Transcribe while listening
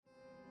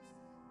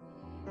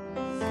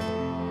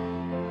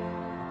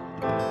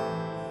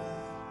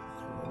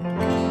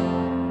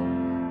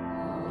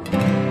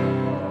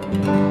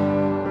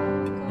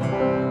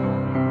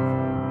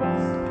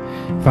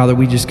Father,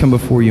 we just come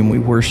before you and we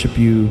worship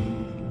you.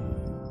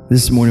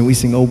 This morning we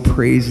sing, "Oh,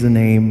 praise the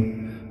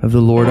name of the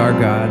Lord our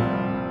God."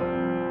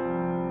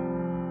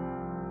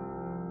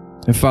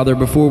 And Father,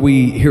 before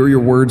we hear your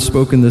word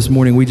spoken this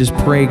morning, we just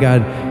pray,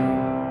 God,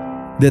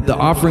 that the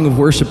offering of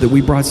worship that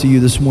we brought to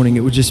you this morning, it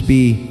would just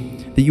be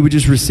that you would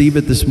just receive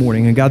it this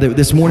morning. And God, that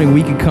this morning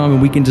we can come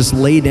and we can just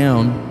lay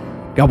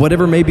down, God,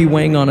 whatever may be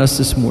weighing on us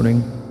this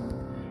morning.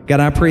 God,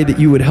 I pray that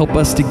you would help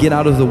us to get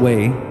out of the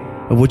way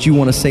of what you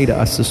want to say to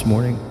us this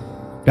morning.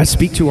 God,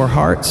 speak to our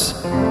hearts.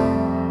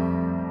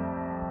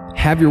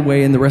 Have your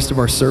way in the rest of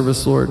our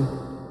service, Lord.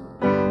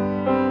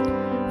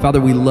 Father,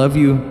 we love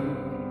you.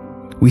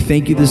 We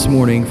thank you this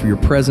morning for your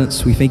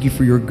presence. We thank you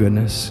for your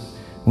goodness.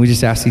 And we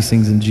just ask these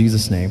things in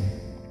Jesus' name.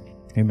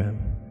 Amen.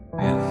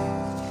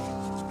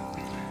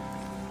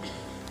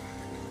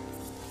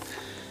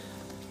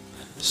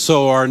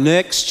 So our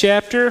next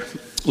chapter,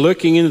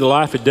 looking into the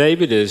life of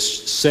David, is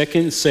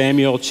 2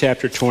 Samuel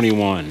chapter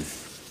 21.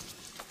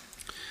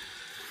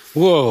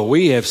 Whoa,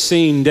 we have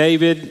seen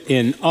David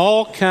in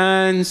all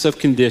kinds of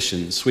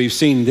conditions. We've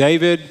seen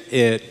David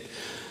at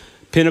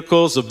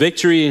pinnacles of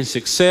victory and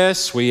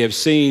success. We have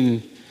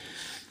seen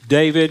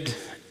David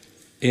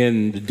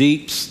in the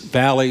deep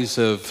valleys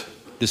of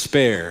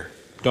despair,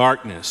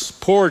 darkness,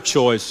 poor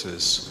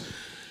choices,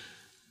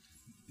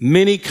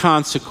 many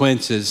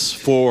consequences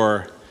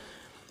for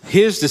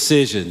his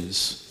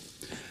decisions.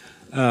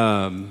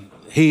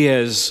 He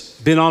has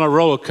been on a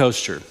roller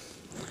coaster.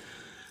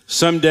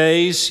 Some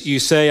days you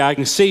say, I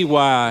can see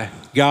why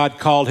God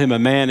called him a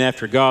man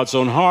after God's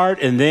own heart.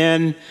 And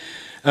then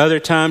other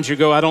times you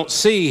go, I don't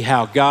see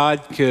how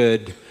God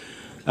could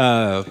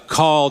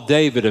call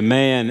David a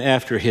man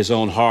after his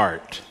own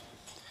heart.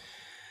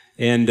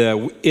 And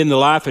in the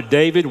life of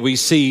David, we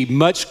see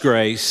much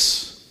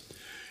grace.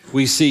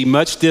 We see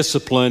much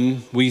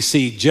discipline. We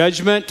see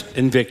judgment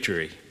and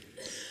victory.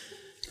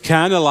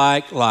 Kind of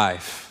like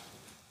life.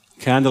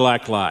 Kind of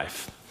like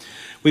life.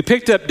 We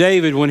picked up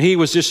David when he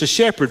was just a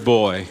shepherd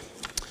boy.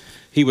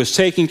 He was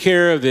taking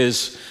care of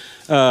his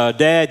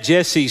dad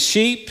Jesse's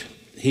sheep.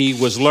 He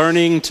was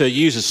learning to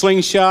use a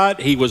slingshot.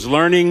 He was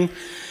learning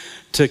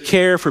to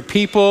care for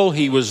people.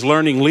 He was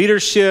learning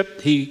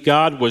leadership.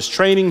 God was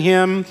training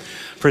him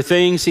for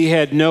things he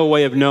had no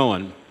way of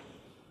knowing.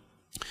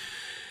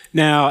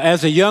 Now,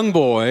 as a young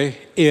boy,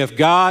 if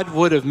God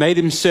would have made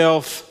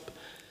himself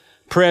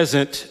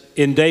present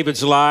in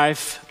David's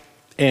life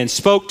and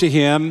spoke to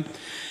him,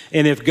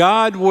 and if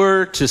God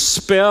were to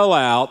spell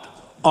out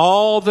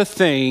all the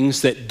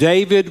things that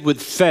David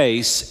would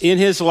face in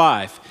his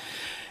life,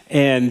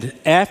 and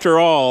after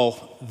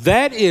all,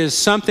 that is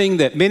something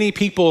that many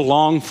people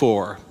long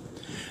for.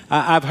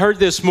 I've heard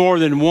this more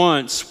than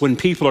once when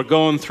people are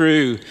going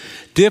through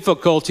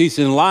difficulties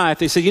in life.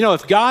 They say,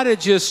 if God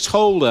had just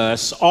told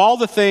us all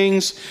the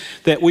things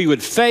that we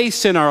would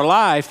face in our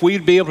life,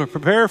 we'd be able to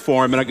prepare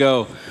for them. And I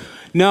go,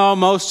 no,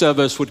 most of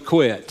us would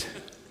quit.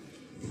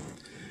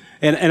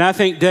 And I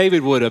think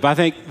David would have. I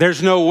think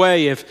there's no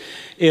way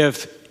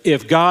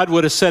if God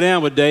would have sat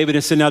down with David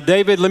and said, now,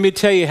 David, let me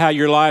tell you how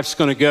your life's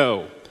going to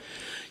go.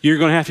 You're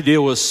going to have to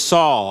deal with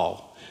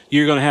Saul.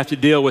 You're going to have to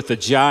deal with the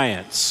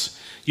giants.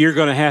 You're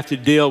going to have to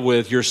deal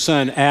with your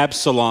son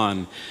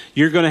Absalom.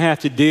 You're going to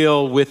have to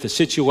deal with the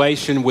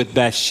situation with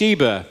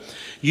Bathsheba.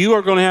 You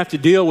are going to have to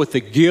deal with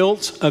the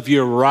guilt of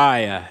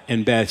Uriah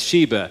and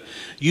Bathsheba.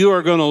 You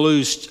are going to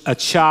lose a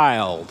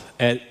child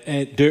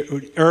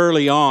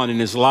early on in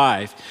his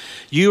life.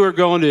 You are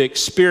going to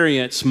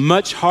experience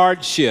much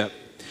hardship.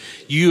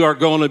 You are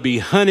going to be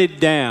hunted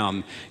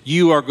down.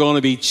 You are going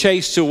to be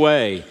chased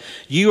away.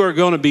 You are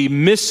going to be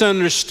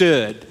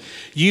misunderstood.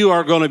 You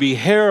are going to be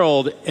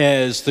heralded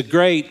as the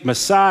great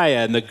Messiah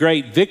and the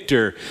great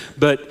victor,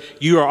 but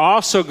you are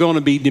also going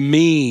to be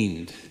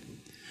demeaned.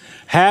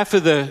 Half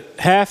of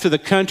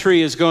the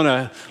country is going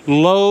to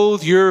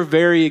loathe your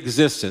very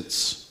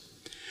existence.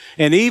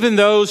 And even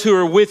those who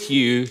are with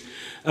you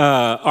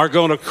are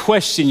going to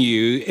question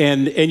you,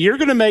 and you're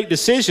going to make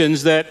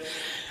decisions that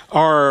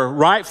are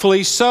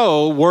rightfully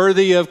so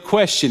worthy of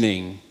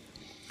questioning.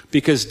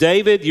 Because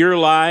David, your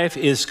life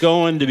is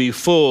going to be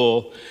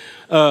full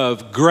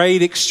of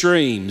great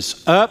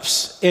extremes,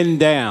 ups and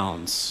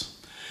downs.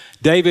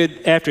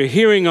 David, after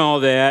hearing all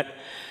that,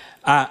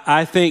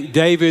 I think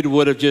David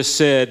would have just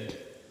said,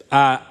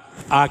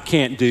 I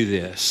can't do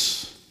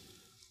this.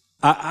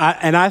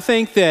 And I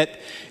think that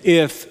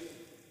if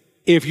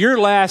your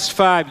last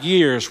 5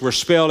 years were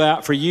spelled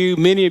out for you,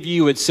 many of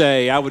you would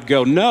say, I would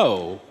go,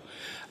 no,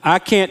 I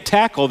can't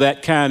tackle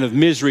that kind of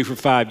misery for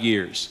 5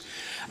 years.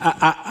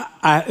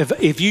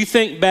 If you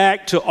think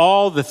back to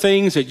all the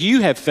things that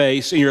you have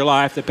faced in your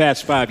life the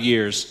past 5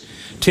 years,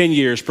 10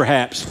 years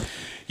perhaps,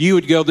 you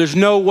would go, there's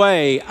no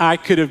way I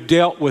could have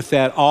dealt with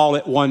that all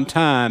at one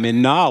time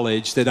in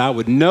knowledge that I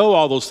would know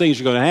all those things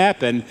are going to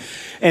happen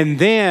and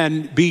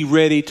then be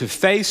ready to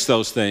face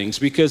those things,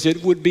 because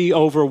it would be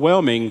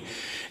overwhelming.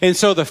 And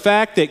so the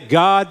fact that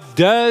God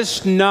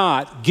does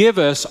not give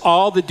us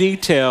all the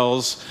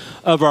details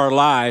of our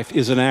life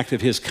is an act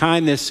of his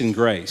kindness and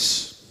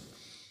grace.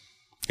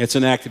 It's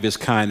an act of his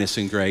kindness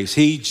and grace.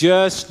 He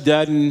just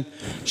doesn't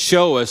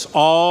show us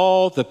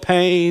all the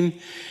pain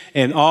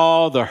and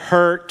all the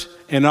hurt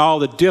and all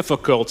the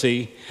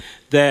difficulty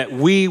that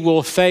we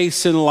will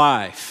face in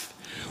life.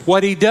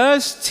 What he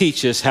does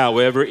teach us,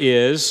 however,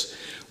 is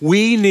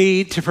we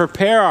need to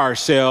prepare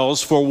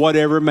ourselves for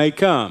whatever may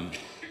come.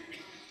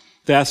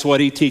 That's what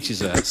he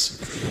teaches us.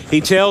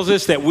 He tells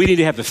us that we need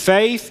to have the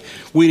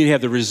faith, we need to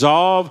have the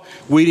resolve,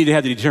 we need to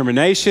have the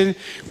determination,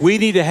 we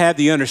need to have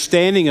the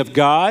understanding of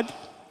God.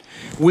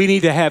 We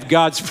need to have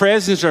God's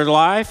presence in our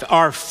life.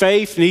 Our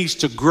faith needs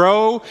to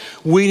grow.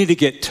 We need to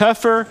get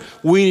tougher.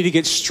 We need to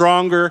get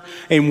stronger.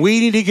 And we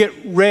need to get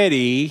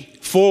ready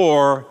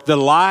for the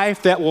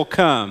life that will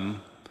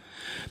come.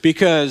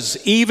 Because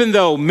even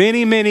though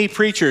many, many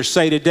preachers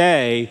say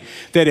today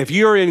that if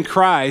you're in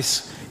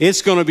Christ,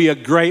 it's going to be a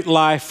great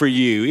life for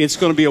you. It's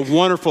going to be a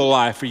wonderful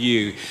life for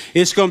you.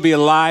 It's going to be a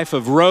life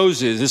of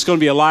roses. It's going to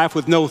be a life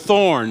with no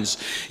thorns.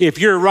 If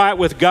you're right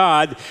with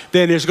God,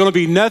 then there's going to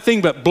be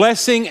nothing but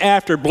blessing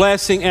after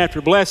blessing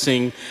after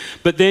blessing.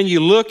 But then you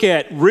look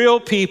at real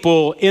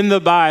people in the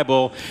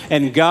Bible,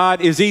 and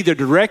God is either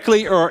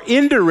directly or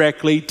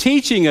indirectly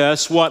teaching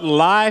us what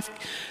life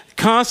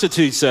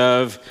constitutes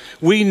of.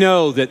 We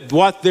know that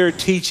what they're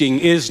teaching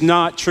is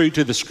not true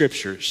to the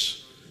Scriptures.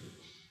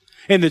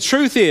 And the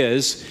truth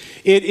is,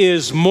 it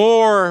is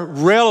more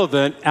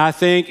relevant, I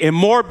think, and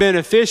more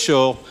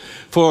beneficial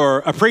for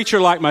a preacher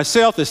like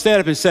myself to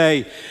stand up and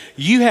say,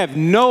 you have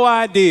no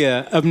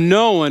idea of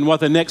knowing what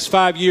the next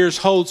 5 years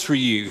holds for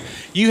you.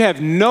 You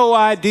have no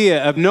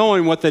idea of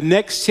knowing what the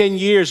next 10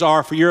 years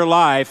are for your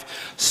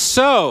life.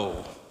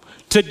 So,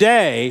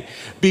 today,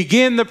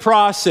 begin the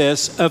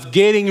process of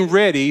getting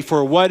ready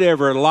for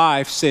whatever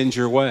life sends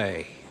your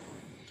way.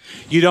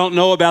 You don't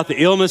know about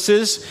the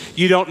illnesses.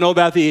 You don't know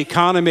about the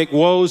economic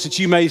woes that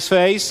you may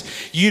face.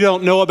 You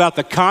don't know about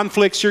the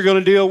conflicts you're going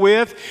to deal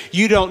with.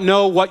 You don't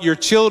know what your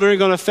children are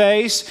going to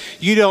face.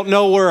 You don't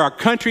know where our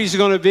countries are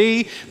going to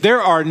be.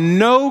 There are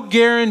no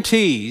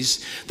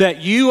guarantees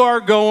that you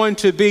are going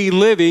to be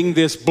living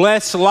this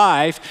blessed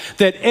life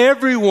that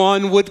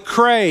everyone would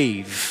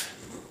crave.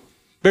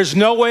 There's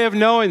no way of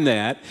knowing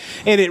that.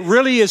 And it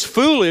really is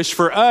foolish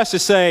for us to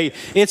say,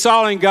 it's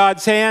all in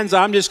God's hands.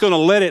 I'm just going to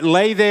let it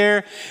lay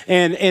there.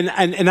 And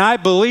I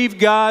believe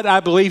God. I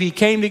believe He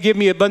came to give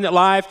me abundant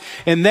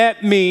life. And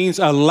that means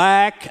a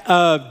lack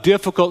of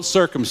difficult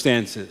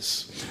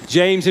circumstances.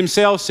 James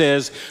himself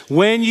says,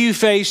 when you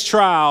face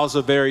trials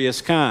of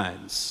various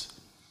kinds,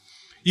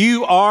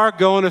 you are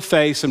going to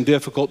face some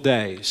difficult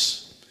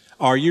days.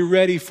 Are you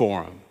ready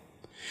for them?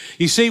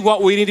 You see,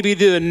 what we need to be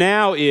doing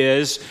now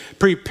is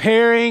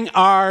preparing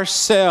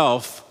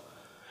ourselves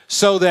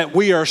so that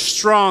we are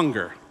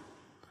stronger,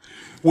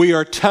 we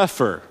are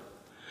tougher,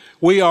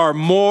 we are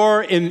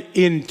more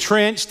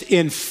entrenched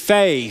in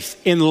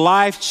faith, in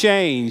life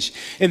change,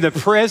 in the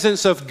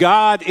presence of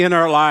God in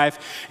our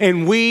life,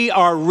 and we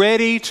are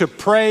ready to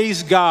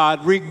praise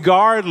God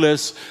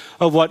regardless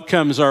of what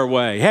comes our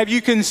way. Have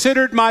you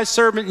considered my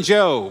servant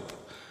Job?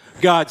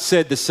 God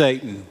said to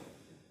Satan.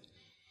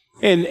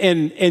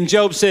 And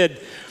Job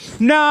said,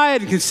 no, I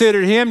hadn't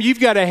considered him.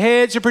 You've got a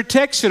hedge of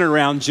protection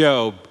around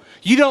Job.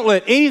 You don't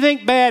let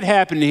anything bad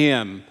happen to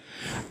him.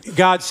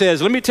 God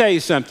says, let me tell you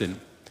something.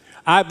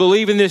 I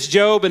believe in this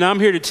Job, and I'm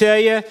here to tell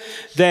you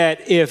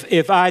that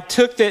if I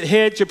took that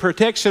hedge of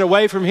protection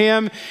away from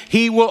him,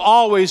 he will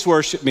always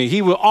worship me.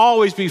 He will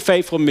always be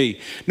faithful to me,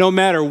 no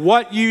matter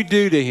what you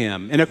do to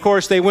him. And of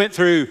course, they went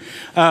through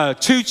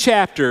 2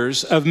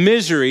 chapters of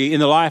misery in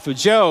the life of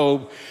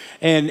Job.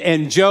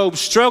 And Job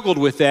struggled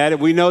with that.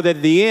 And we know that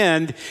at the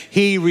end,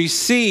 he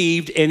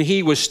received and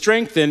he was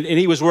strengthened and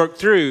he was worked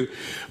through.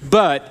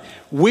 But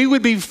we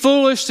would be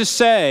foolish to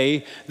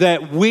say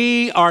that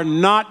we are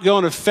not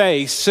going to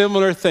face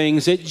similar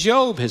things that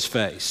Job has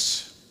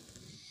faced.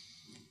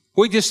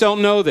 We just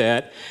don't know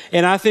that.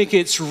 And I think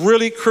it's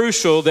really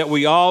crucial that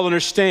we all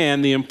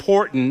understand the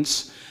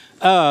importance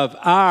of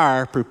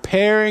our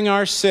preparing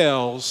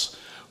ourselves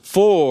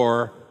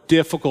for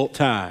difficult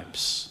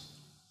times.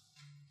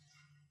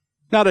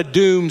 Not a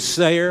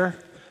doomsayer,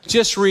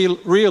 just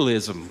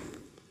realism.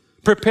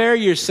 Prepare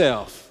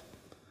yourself.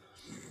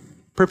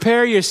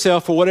 Prepare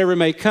yourself for whatever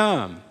may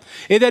come.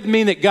 It doesn't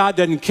mean that God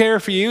doesn't care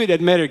for you. It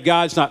doesn't matter that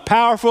God's not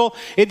powerful.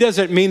 It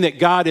doesn't mean that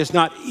God is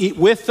not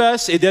with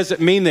us. It doesn't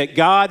mean that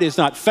God is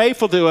not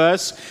faithful to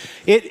us.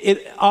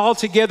 It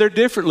altogether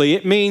differently.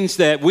 It means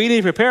that we need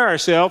to prepare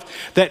ourselves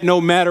that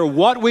no matter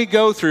what we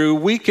go through,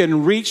 we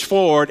can reach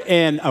forward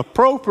and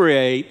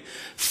appropriate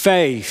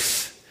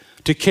faith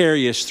to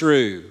carry us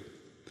through.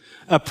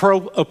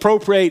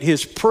 Appropriate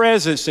His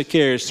presence to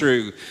carry us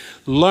through.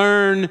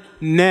 Learn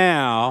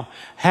now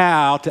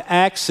how to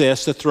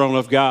access the throne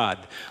of God.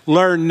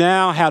 Learn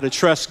now how to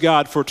trust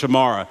God for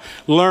tomorrow.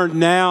 Learn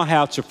now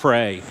how to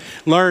pray.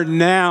 Learn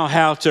now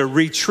how to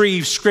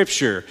retrieve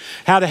Scripture,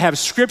 how to have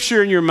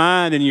Scripture in your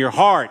mind and your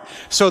heart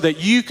so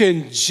that you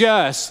can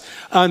just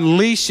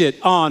unleash it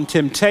on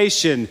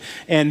temptation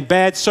and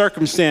bad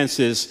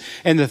circumstances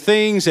and the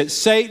things that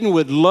Satan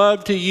would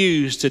love to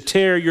use to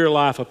tear your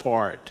life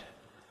apart.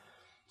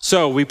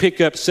 So we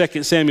pick up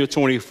 2 Samuel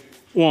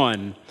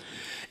 21.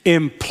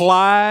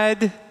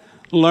 Implied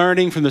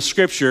learning from the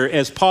Scripture.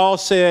 As Paul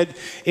said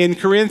in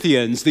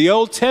Corinthians, the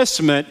Old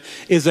Testament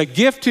is a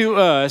gift to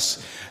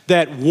us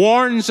that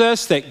warns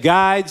us, that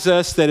guides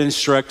us, that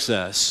instructs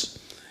us.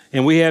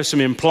 And we have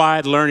some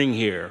implied learning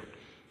here.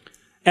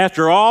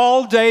 After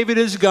all David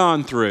has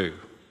gone through,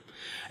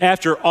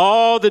 after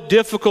all the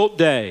difficult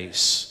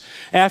days,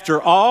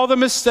 after all the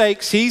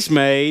mistakes he's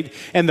made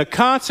and the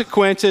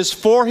consequences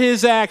for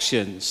his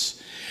actions,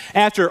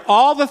 after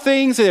all the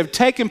things that have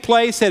taken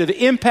place that have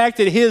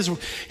impacted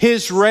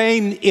his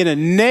reign in a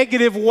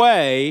negative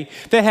way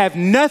that have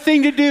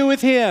nothing to do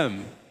with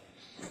him,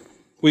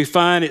 we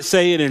find it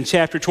saying in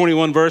chapter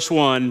 21, verse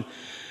 1,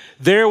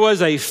 there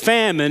was a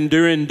famine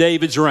during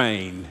David's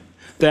reign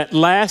that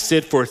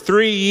lasted for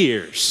 3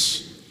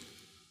 years.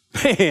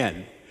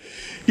 Man,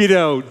 you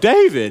know,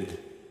 David,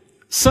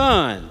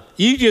 son,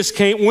 you just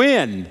can't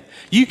win.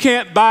 You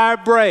can't buy a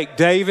break,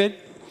 David.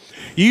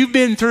 You've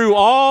been through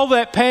all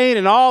that pain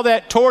and all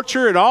that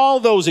torture and all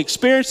those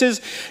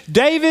experiences.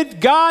 David,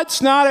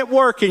 God's not at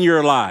work in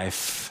your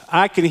life.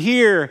 I can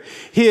hear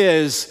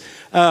his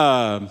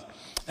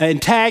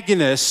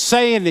antagonist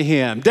saying to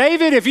him,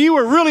 David, if you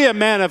were really a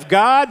man of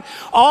God,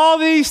 all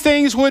these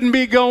things wouldn't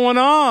be going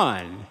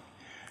on.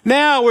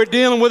 Now we're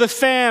dealing with a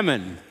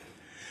famine.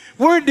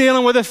 We're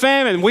dealing with a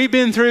famine. We've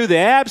been through the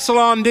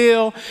Absalom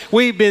deal.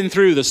 We've been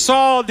through the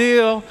Saul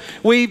deal.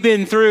 We've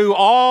been through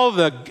all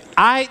the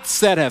ites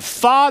that have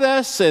fought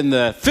us and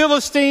the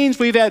Philistines.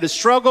 We've had to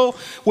struggle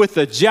with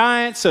the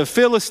giants of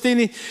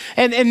Philistine.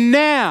 And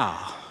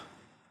now,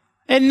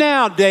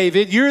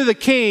 David, you're the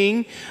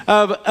king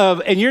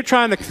and you're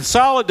trying to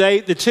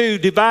consolidate the two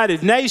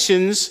divided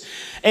nations.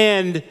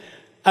 And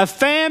a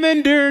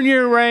famine during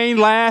your reign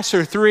lasts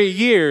for 3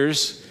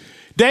 years.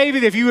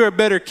 David, if you were a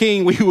better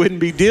king, we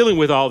wouldn't be dealing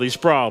with all these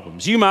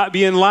problems. You might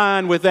be in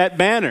line with that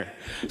banner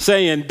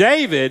saying,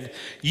 David,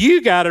 you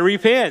got to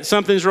repent.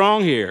 Something's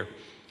wrong here.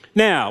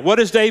 Now, what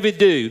does David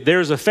do?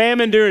 There's a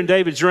famine during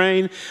David's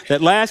reign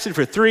that lasted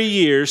for 3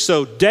 years.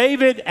 So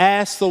David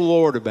asked the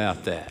Lord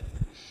about that.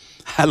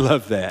 I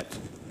love that.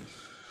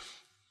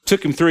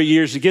 Took him 3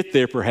 years to get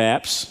there,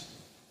 perhaps.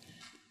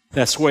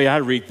 That's the way I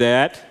read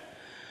that.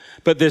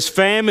 But this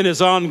famine is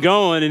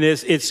ongoing, and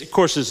it's of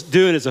course, it's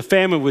doing as a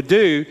famine would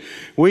do.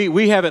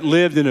 We haven't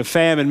lived in a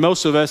famine.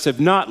 Most of us have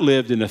not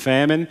lived in a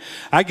famine.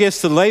 I guess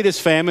the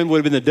latest famine would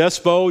have been the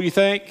Dust Bowl, you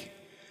think,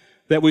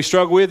 that we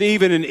struggle with.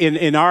 Even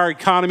in our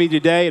economy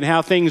today and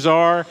how things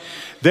are,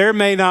 there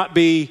may not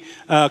be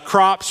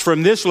crops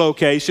from this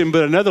location,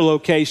 but another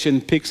location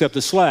picks up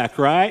the slack,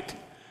 right?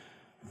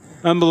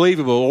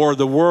 Unbelievable. Or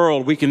the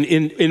world, we can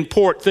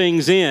import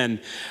things in.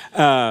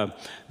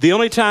 The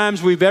only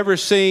times we've ever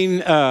seen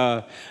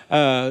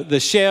the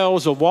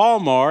shelves of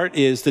Walmart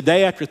is the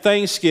day after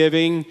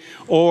Thanksgiving,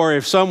 or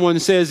if someone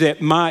says it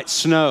might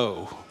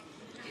snow.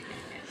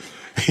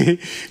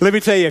 Let me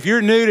tell you, if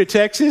you're new to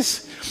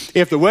Texas,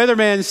 if the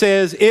weatherman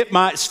says it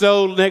might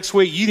snow next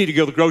week, you need to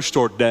go to the grocery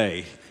store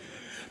today,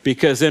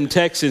 because them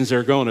Texans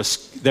are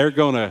they're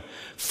going to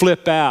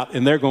flip out,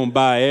 and they're going to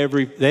buy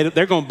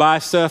they're going to buy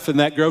stuff in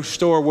that grocery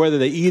store whether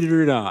they eat it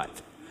or not,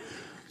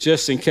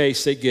 just in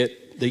case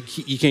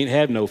you can't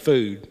have no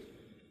food.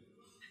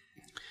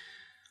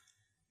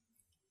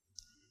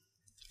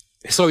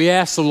 So he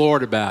asked the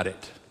Lord about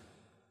it.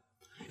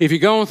 If you're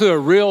going through a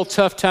real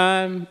tough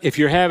time, if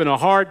you're having a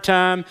hard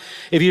time,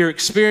 if you're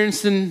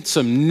experiencing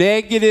some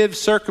negative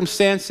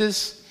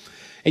circumstances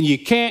and you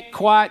can't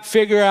quite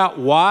figure out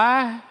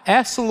why,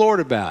 ask the Lord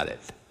about it.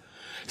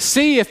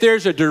 See if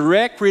there's a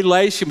direct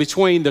relation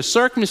between the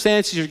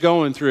circumstances you're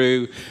going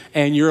through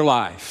and your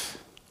life.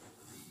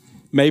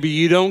 Maybe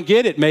you don't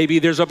get it. Maybe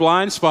there's a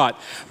blind spot.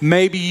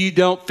 Maybe you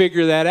don't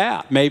figure that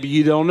out. Maybe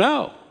you don't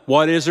know.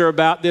 What is there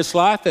about this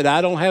life that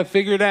I don't have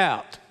figured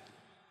out?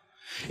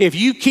 If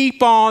you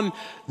keep on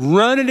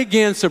running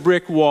against a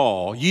brick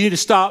wall, you need to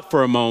stop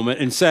for a moment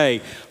and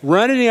say,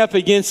 running up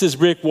against this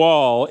brick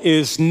wall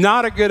is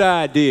not a good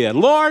idea.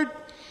 Lord,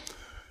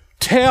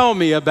 tell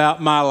me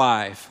about my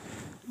life.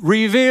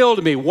 Reveal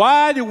to me,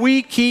 why do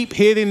we keep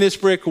hitting this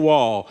brick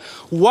wall?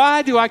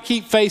 Why do I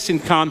keep facing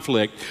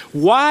conflict?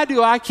 Why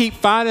do I keep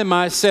finding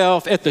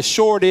myself at the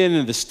short end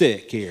of the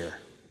stick here?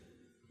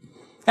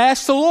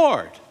 Ask the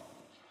Lord.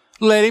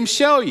 Let him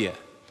show you.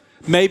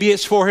 Maybe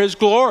it's for his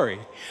glory.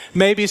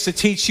 Maybe it's to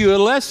teach you a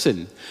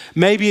lesson.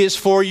 Maybe it's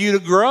for you to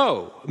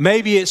grow.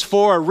 Maybe it's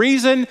for a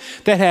reason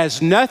that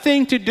has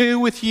nothing to do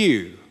with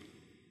you.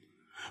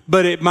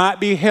 But it might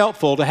be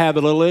helpful to have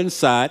a little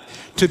insight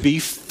to be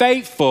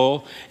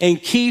faithful and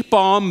keep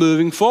on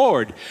moving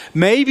forward.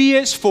 Maybe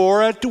it's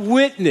for a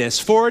witness,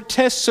 for a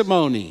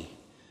testimony.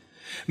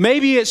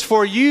 Maybe it's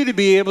for you to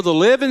be able to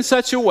live in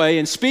such a way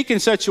and speak in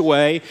such a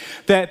way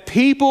that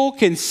people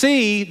can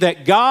see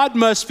that God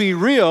must be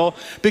real,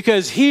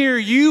 because here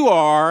you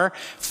are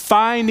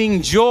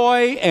finding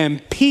joy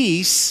and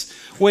peace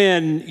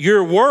when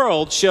your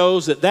world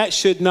shows that that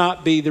should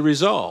not be the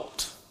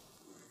result.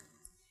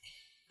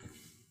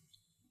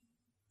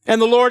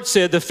 And the Lord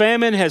said, the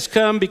famine has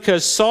come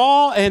because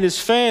Saul and his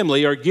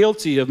family are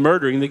guilty of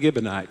murdering the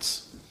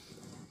Gibeonites.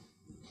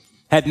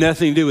 Had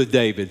nothing to do with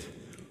David.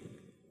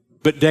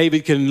 But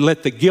David can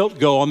let the guilt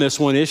go on this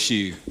one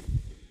issue.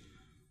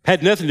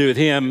 Had nothing to do with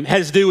him.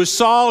 Had to do with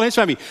Saul and his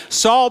family.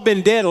 Saul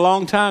been dead a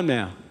long time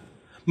now.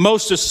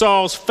 Most of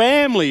Saul's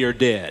family are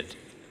dead.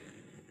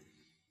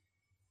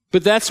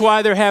 But that's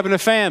why they're having a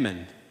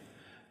famine.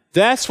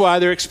 That's why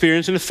they're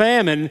experiencing a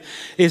famine,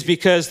 is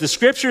because the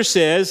scripture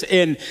says,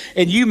 and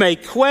you may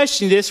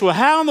question this, well,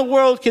 how in the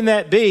world can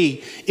that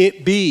be?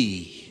 It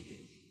be.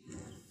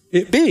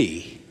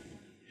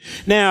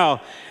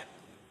 Now,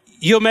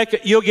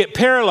 you'll get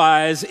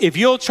paralyzed if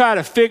you'll try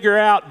to figure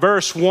out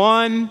verse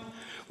 1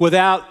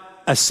 without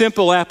a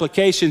simple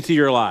application to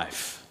your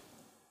life.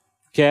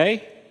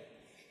 Okay?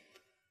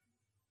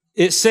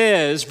 It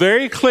says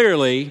very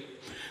clearly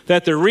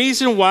that the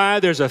reason why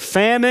there's a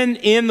famine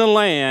in the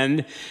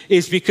land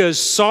is because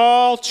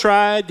Saul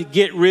tried to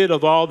get rid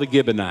of all the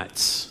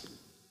Gibeonites.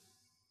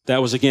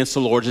 That was against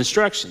the Lord's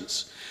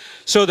instructions.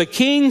 So the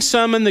king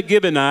summoned the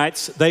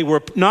Gibeonites. They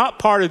were not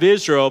part of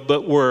Israel,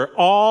 but were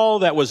all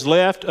that was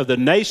left of the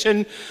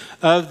nation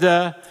of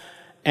the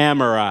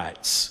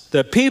Amorites.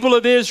 The people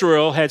of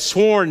Israel had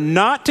sworn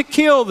not to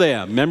kill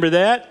them. Remember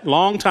that?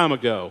 Long time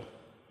ago.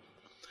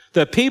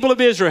 The people of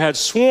Israel had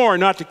sworn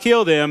not to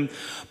kill them,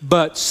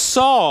 but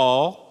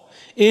Saul,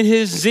 in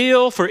his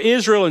zeal for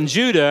Israel and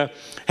Judah,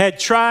 had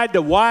tried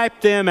to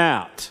wipe them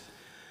out.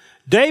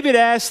 David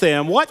asked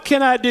them, what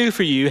can I do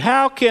for you?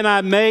 How can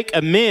I make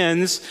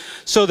amends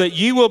so that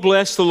you will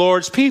bless the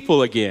Lord's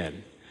people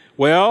again?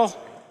 Well,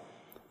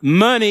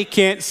 money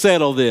can't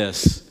settle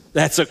this.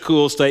 That's a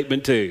cool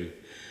statement too.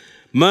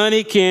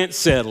 Money can't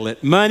settle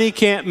it. Money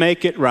can't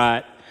make it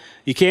right.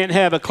 You can't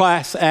have a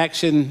class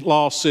action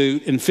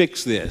lawsuit and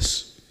fix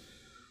this.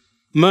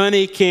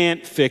 Money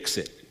can't fix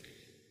it.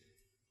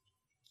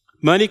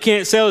 Money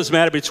can't settle this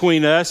matter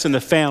between us and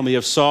the family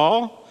of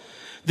Saul.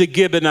 The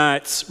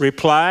Gibeonites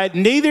replied,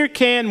 neither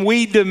can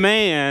we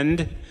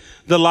demand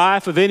the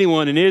life of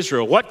anyone in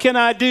Israel. What can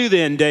I do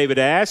then? David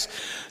asked.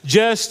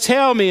 Just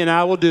tell me and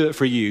I will do it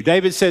for you.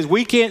 David says,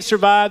 we can't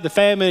survive the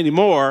famine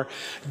anymore.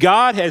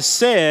 God has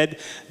said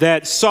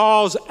that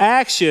Saul's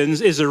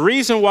actions is the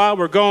reason why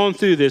we're going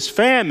through this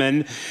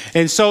famine.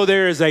 And so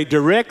there is a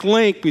direct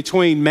link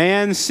between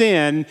man's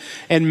sin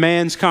and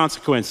man's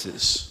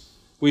consequences.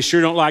 We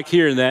sure don't like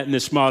hearing that in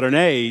this modern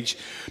age,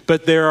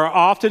 but there are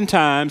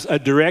oftentimes a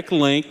direct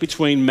link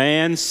between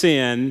man's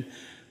sin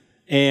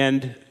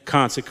and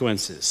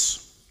consequences.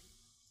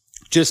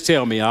 Just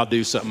tell me, I'll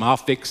do something. I'll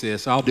fix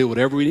this. I'll do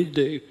whatever we need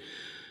to do.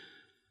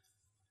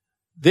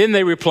 Then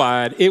they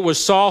replied, it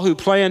was Saul who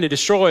planned to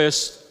destroy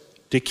us,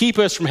 to keep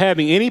us from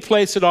having any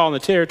place at all in the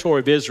territory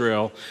of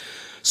Israel.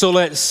 So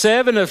let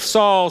 7 of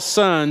Saul's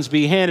sons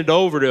be handed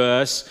over to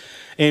us,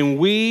 and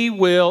we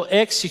will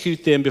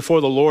execute them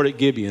before the Lord at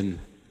Gibeon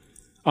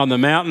on the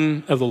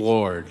mountain of the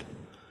Lord.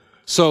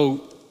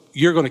 So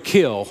you're going to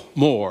kill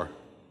more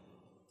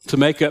to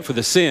make up for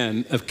the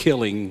sin of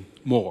killing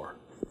more.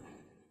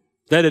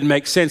 That didn't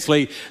make sense,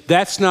 Lee.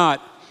 That's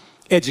not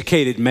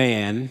educated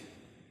man.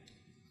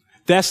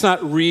 That's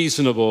not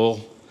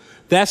reasonable.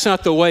 That's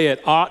not the way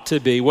it ought to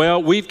be.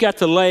 Well, we've got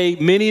to lay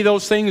many of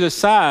those things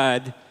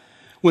aside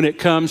when it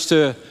comes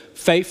to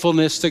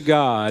faithfulness to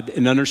God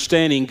and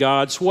understanding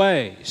God's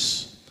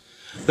ways.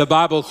 The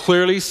Bible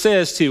clearly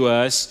says to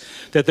us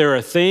that there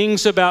are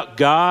things about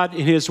God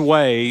and his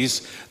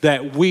ways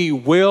that we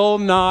will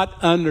not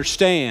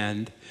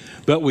understand,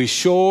 but we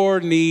sure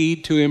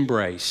need to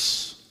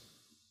embrace.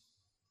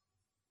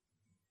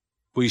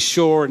 We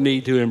sure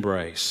need to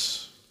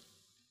embrace.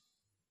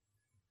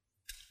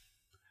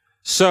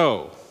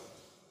 So,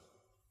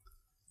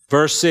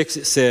 verse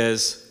 5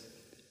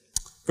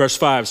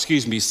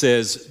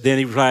 says, then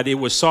he replied, it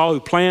was Saul who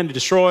planned to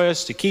destroy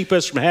us, to keep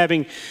us from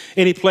having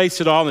any place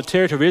at all in the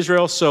territory of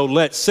Israel. So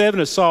let 7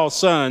 of Saul's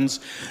sons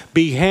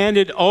be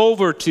handed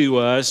over to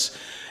us,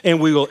 and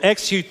we will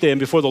execute them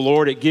before the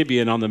Lord at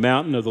Gibeon on the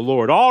mountain of the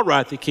Lord. All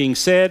right, the king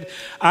said,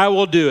 I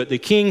will do it. The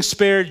king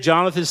spared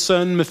Jonathan's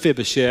son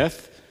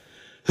Mephibosheth,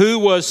 who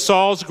was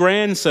Saul's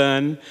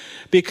grandson,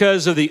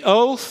 because of the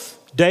oath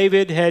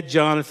David had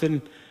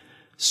Jonathan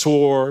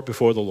swore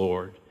before the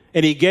Lord.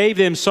 And he gave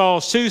them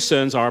Saul's 2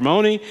 sons,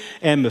 Armoni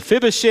and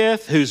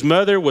Mephibosheth, whose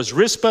mother was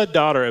Rizpah,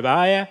 daughter of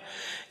Aiah.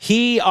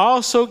 He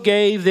also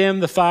gave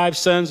them the 5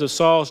 sons of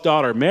Saul's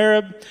daughter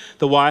Merab,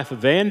 the wife of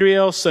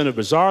Andriel, son of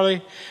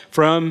Bezalel,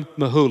 from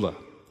Meholah.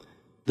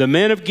 The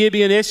men of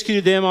Gibeon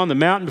executed them on the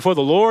mountain before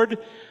the Lord.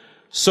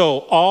 So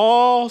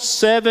all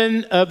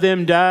 7 of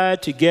them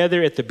died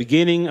together at the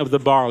beginning of the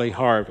barley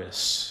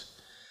harvest.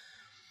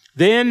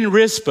 Then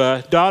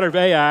Rizpah, daughter of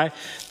Aiah,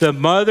 the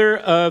mother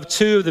of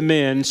 2 of the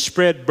men,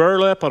 spread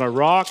burlap on a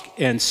rock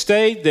and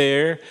stayed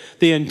there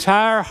the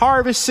entire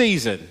harvest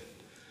season.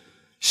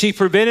 She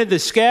prevented the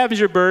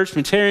scavenger birds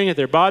from tearing at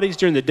their bodies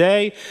during the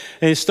day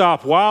and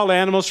stopped wild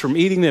animals from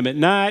eating them at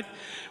night.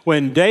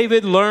 When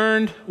David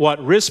learned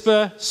what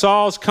Rizpah,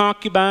 Saul's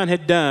concubine,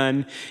 had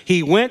done,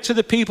 he went to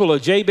the people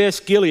of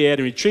Jabesh Gilead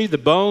and retrieved the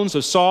bones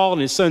of Saul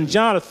and his son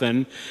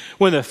Jonathan.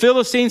 When the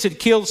Philistines had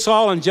killed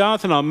Saul and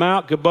Jonathan on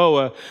Mount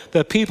Gilboa,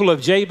 the people of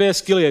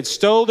Jabesh Gilead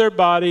stole their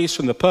bodies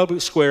from the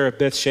public square of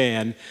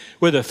Bethshan,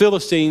 where the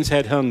Philistines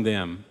had hung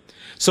them.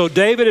 So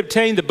David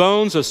obtained the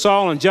bones of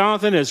Saul and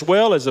Jonathan, as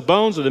well as the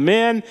bones of the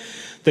men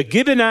the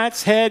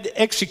Gibeonites had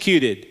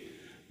executed.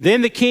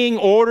 Then the king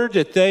ordered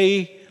that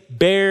they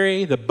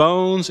bury the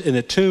bones in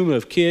the tomb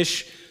of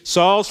Kish,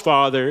 Saul's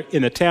father,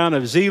 in the town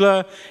of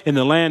Zelah in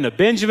the land of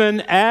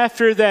Benjamin.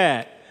 After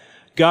that,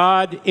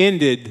 God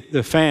ended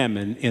the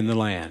famine in the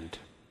land.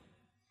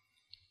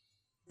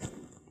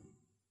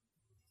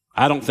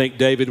 I don't think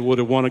David would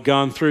have wanted to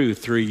gone through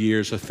 3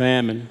 years of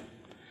famine.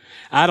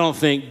 I don't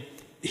think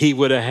he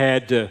would have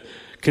had to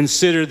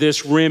consider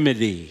this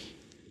remedy.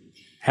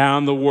 How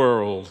in the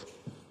world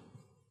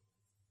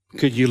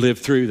could you live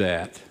through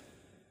that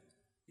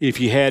if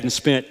you hadn't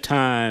spent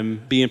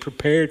time being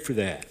prepared for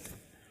that?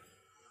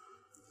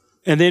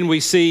 And then we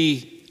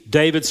see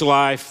David's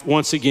life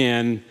once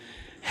again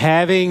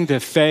having to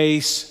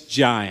face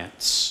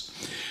giants.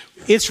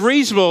 It's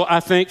reasonable,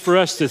 I think, for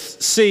us to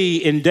see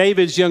in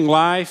David's young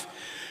life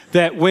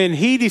that when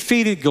he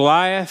defeated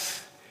Goliath,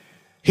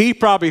 he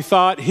probably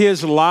thought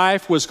his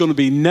life was going to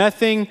be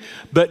nothing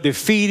but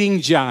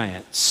defeating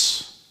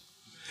giants.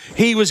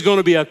 He was going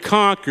to be a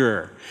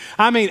conqueror.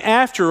 I mean,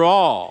 after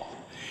all,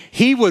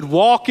 he would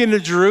walk into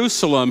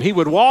Jerusalem, he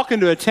would walk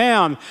into a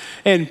town,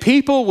 and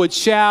people would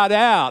shout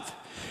out,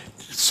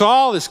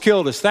 Saul has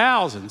killed his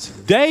thousands.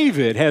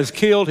 David has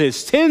killed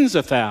his tens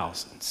of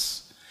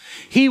thousands.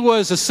 He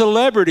was a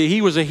celebrity.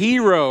 He was a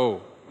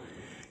hero.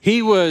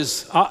 He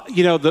was,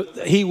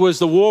 he was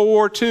the World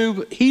War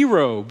II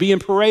hero being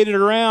paraded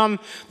around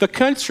the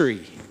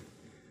country.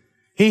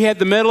 He had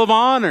the Medal of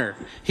Honor.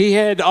 He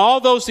had all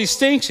those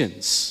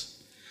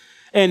distinctions.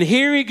 And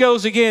here he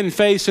goes again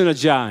facing a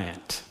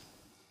giant.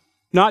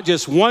 Not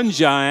just one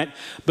giant,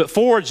 but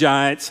 4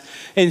 giants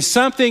and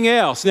something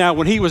else. Now,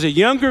 when he was a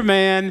younger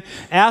man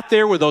out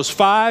there with those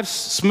 5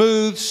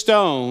 smooth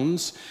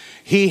stones,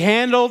 he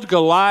handled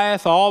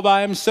Goliath all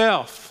by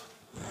himself.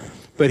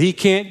 But he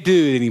can't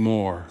do it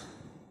anymore.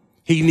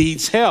 He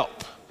needs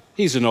help.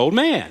 He's an old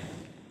man.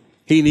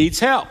 He needs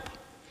help.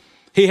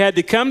 He had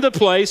to come to a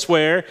place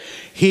where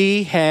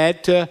he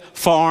had to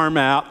farm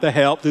out the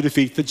help to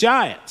defeat the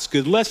giants.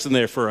 Good lesson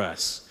there for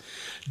us.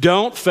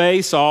 Don't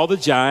face all the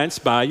giants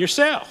by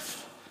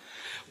yourself.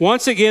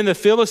 Once again, the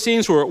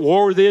Philistines were at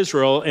war with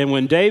Israel, and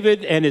when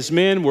David and his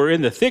men were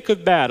in the thick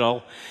of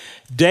battle,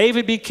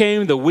 David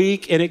became the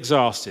weak and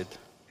exhausted.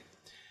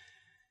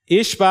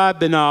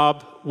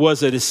 Ishbi-Benob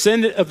was a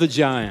descendant of the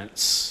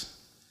giants.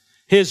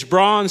 His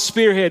bronze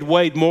spearhead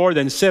weighed more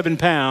than 7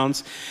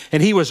 pounds,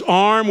 and he was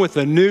armed with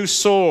a new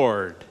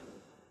sword.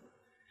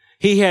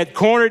 He had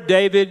cornered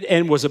David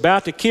and was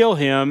about to kill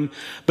him,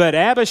 but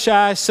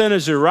Abishai, son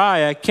of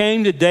Zeruiah,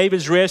 came to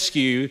David's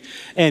rescue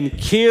and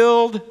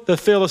killed the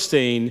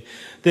Philistine.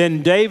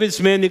 Then David's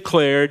men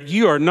declared,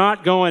 "You are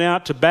not going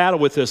out to battle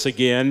with us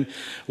again.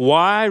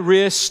 Why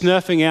risk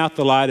snuffing out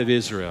the light of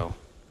Israel?"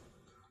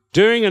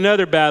 During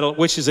another battle,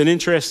 which is an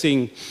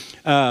interesting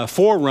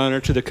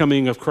forerunner to the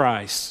coming of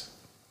Christ.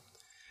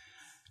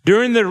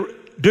 During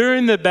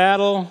the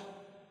battle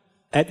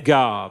at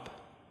Gob,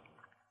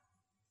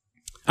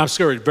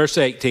 verse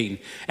 18.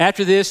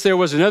 After this, there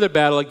was another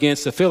battle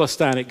against the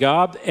Philistine at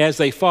Gob. As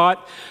they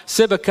fought,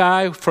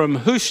 Sibbecai from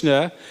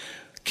Hushna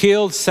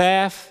killed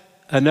Saph,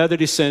 another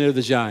descendant of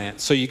the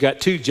giants. So you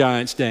got 2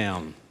 giants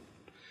down.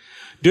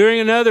 During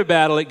another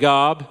battle at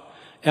Gob,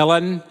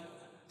 Elon,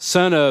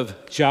 son of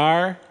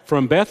Jair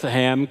from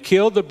Bethlehem,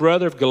 killed the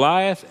brother of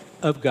Goliath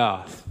of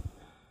Gath.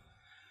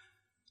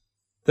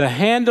 The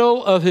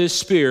handle of his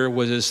spear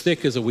was as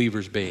thick as a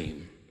weaver's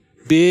beam.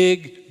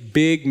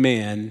 Big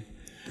men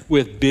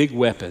with big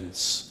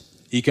weapons.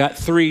 You got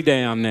 3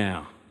 down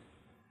now.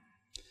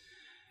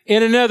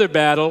 In another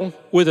battle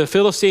with the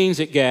Philistines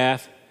at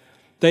Gath,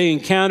 they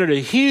encountered a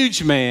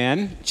huge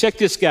man. Check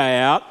this guy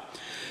out.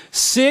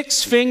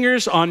 6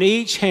 fingers on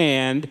each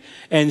hand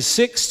and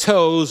 6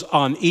 toes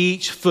on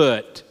each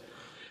foot.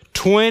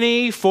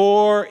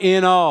 24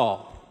 in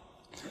all.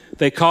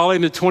 They call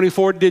him the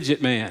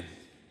 24-digit man.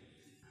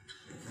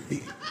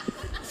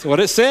 That's what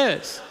it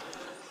says.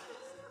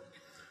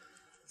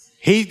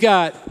 He's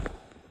got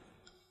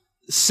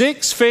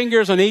 6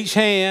 fingers on each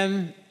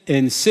hand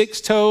and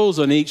 6 toes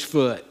on each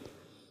foot.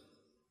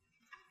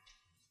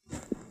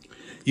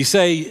 You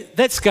say,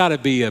 that's got to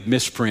be a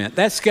misprint.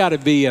 That's got to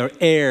be an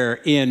error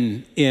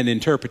in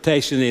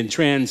interpretation, in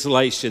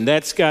translation.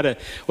 That's got to,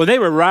 when they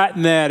were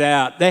writing that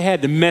out, they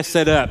had to mess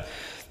it up.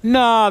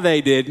 No, they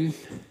didn't.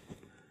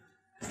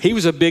 He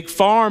was a big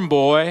farm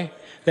boy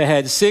that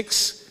had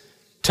 6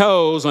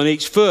 toes on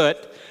each foot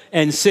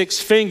and 6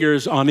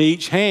 fingers on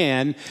each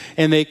hand,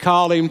 and they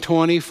called him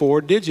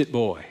 24-digit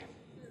boy.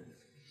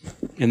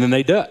 And then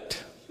they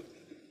ducked.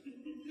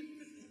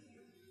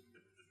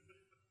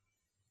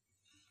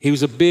 He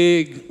was a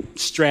big,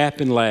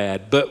 strapping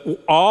lad,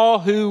 but all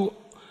who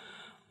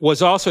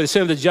was also a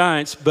descendant of the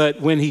giants, but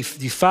when he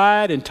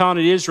defied and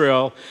taunted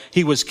Israel,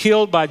 he was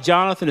killed by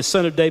Jonathan, the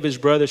son of David's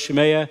brother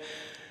Shemaiah.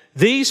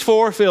 These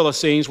 4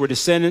 Philistines were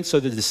descendants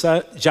of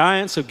the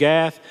giants of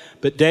Gath,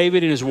 but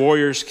David and his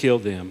warriors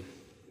killed them.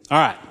 All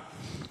right,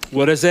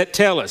 what does that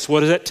tell us?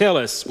 What does that tell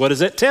us? What does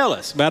that tell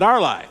us about our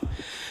life?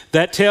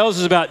 That tells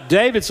us about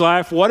David's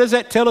life. What does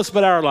that tell us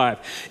about our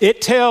life?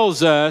 It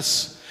tells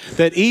us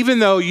that even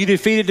though you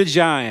defeated the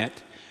giant,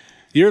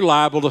 you're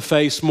liable to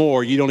face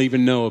more you don't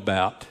even know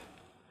about.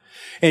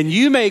 And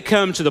you may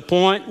come to the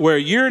point where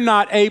you're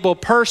not able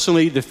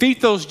personally to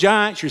defeat those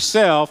giants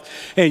yourself,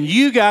 and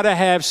you got to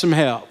have some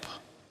help.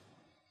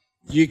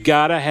 You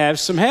got to have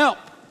some help.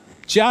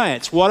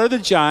 Giants. What are the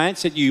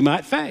giants that you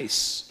might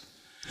face?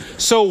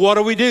 So what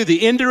do we do?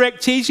 The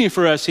indirect teaching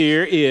for us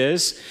here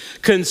is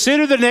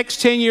consider the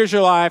next 10 years of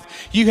your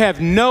life. You have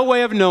no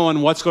way of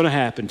knowing what's going to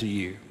happen to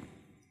you.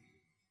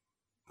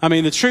 I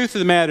mean, the truth of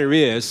the matter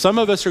is some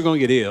of us are going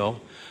to get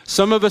ill.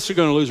 Some of us are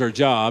going to lose our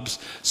jobs.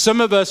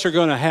 Some of us are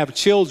going to have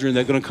children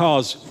that are going to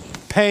cause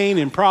pain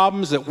and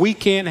problems that we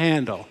can't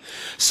handle.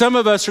 Some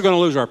of us are going to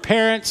lose our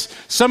parents.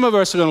 Some of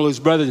us are going to lose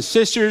brothers and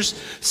sisters.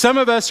 Some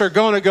of us are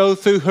going to go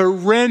through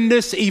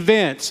horrendous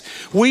events.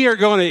 We are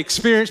going to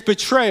experience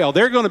betrayal.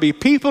 There are going to be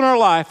people in our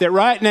life that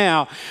right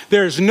now,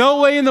 there's no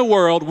way in the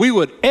world we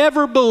would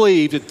ever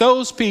believe that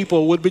those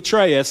people would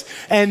betray us,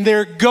 and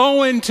they're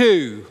going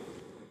to.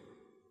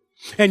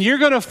 And you're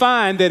going to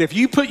find that if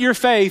you put your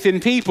faith in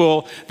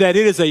people, that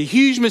it is a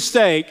huge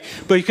mistake,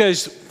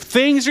 because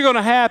things are going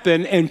to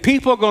happen and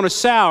people are going to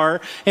sour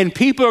and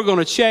people are going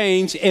to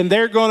change and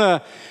they're going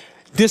to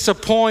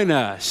disappoint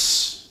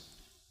us.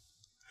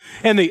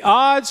 And the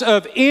odds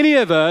of any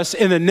of us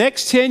in the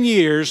next 10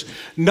 years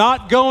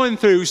not going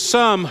through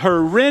some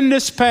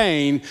horrendous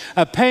pain,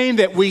 a pain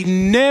that we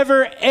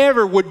never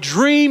ever would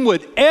dream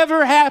would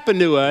ever happen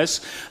to us,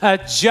 a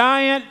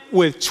giant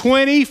with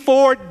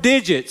 24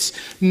 digits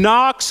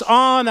knocks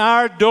on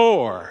our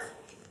door.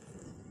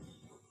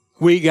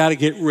 We got to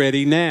get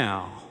ready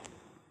now.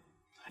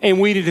 And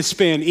we need to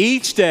spend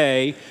each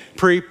day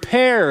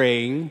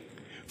preparing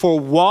for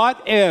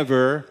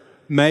whatever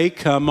may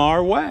come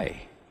our way.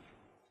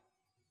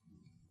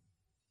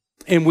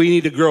 And we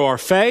need to grow our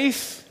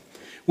faith.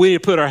 We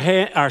need to put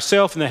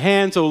ourselves in the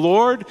hands of the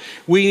Lord.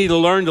 We need to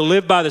learn to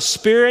live by the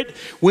Spirit.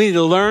 We need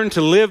to learn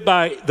to live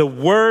by the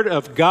Word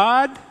of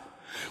God.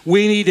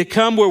 We need to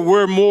come where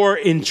we're more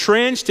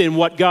entrenched in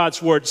what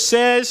God's Word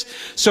says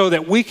so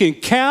that we can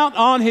count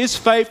on His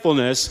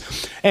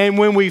faithfulness. And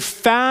when we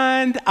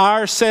find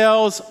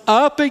ourselves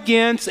up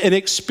against an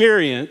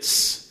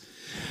experience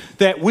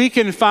that we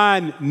can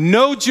find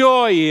no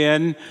joy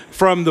in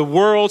from the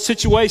world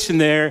situation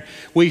there,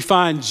 we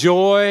find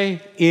joy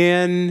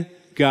in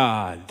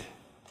God.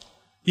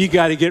 You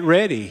got to get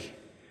ready.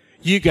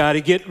 You got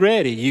to get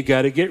ready. You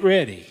got to get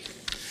ready.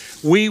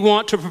 We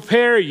want to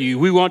prepare you.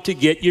 We want to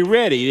get you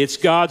ready. It's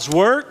God's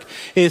work.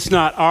 It's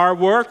not our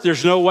work.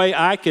 There's no way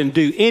I can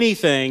do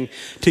anything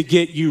to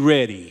get you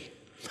ready.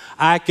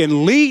 I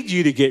can lead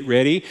you to get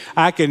ready.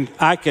 I can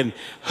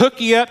hook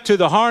you up to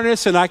the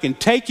harness and I can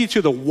take you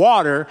to the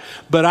water,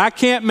 but I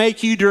can't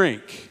make you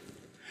drink.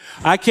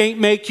 I can't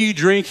make you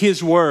drink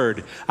His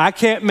Word. I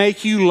can't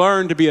make you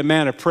learn to be a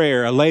man of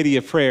prayer, a lady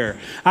of prayer.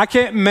 I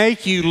can't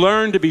make you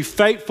learn to be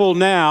faithful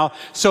now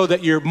so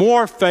that you're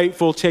more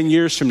faithful 10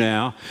 years from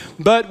now,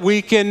 but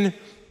we can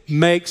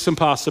make some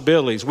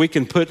possibilities. We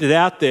can put it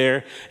out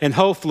there and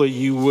hopefully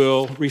you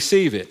will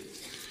receive it.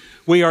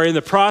 We are in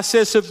the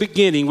process of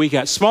beginning. We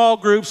got small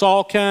groups,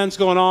 all kinds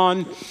going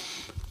on.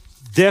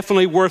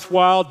 Definitely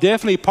worthwhile,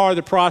 definitely part of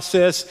the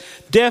process,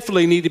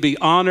 definitely need to be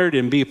honored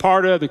and be a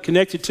part of and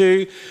connected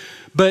to.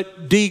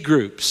 But D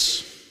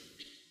groups.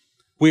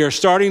 We are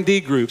starting D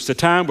groups, a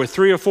time where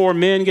 3 or 4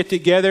 men get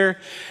together,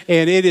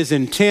 and it is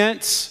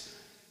intense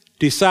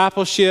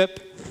discipleship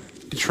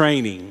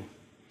training.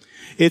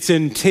 It's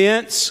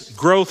intense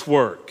growth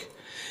work.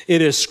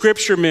 It is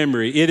scripture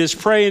memory. It is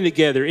praying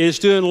together. It is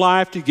doing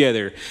life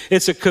together.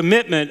 It's a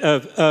commitment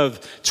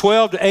of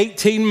 12 to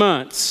 18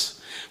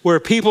 months where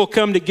people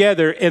come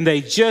together and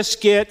they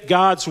just get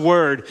God's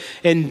Word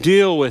and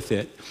deal with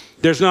it.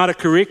 There's not a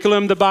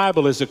curriculum. The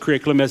Bible is a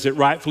curriculum as it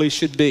rightfully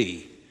should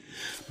be.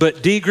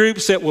 But D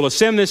groups that will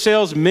assemble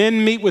themselves,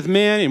 men meet with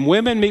men and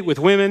women meet with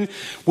women.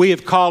 We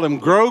have called them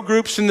grow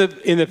groups in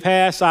the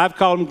past. I've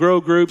called them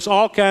grow groups,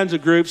 all kinds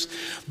of groups.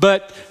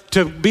 But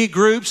to be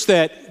groups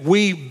that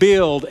we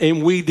build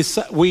and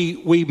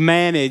we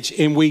manage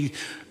and we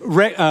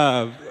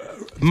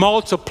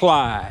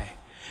multiply.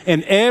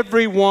 And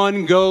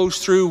everyone goes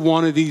through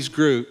one of these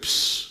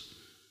groups.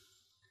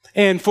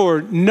 And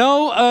for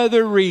no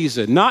other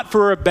reason, not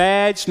for a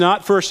badge,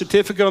 not for a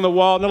certificate on the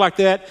wall, not like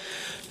that,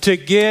 to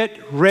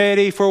get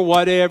ready for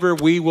whatever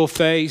we will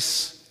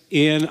face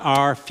in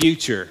our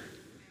future.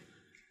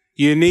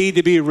 You need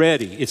to be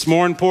ready. It's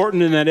more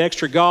important than that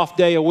extra golf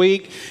day a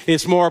week.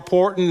 It's more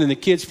important than the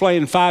kids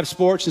playing 5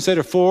 sports instead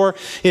of 4.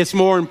 It's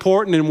more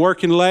important than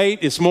working late.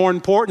 It's more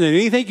important than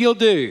anything you'll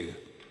do.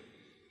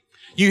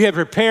 You have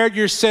prepared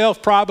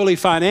yourself probably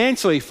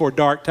financially for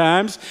dark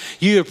times.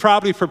 You have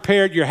probably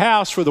prepared your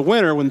house for the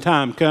winter when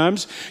time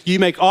comes. You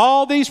make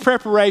all these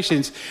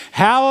preparations.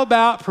 How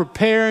about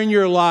preparing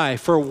your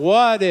life for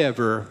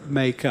whatever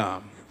may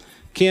come?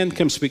 Ken,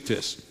 come speak to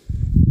us.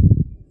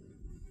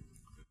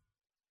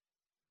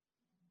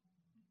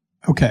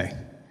 Okay.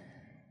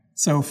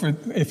 So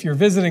if you're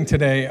visiting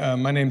today,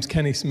 my name's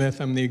Kenny Smith.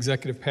 I'm the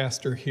executive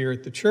pastor here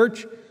at the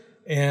church.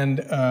 And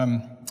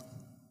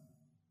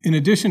in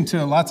addition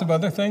to lots of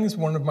other things,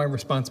 one of my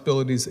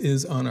responsibilities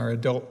is on our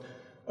adult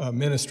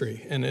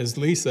ministry. And as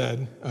Lee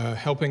said,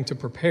 helping to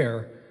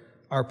prepare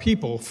our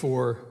people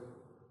for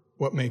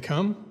what may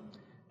come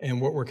and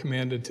what we're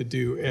commanded to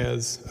do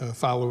as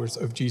followers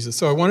of Jesus.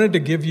 So I wanted to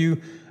give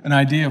you an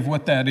idea of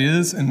what that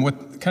is and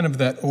what kind of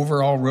that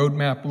overall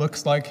roadmap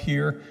looks like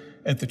here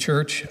at the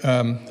church.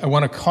 I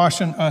want to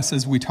caution us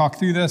as we talk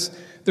through this.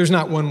 There's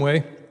not one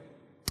way.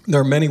 There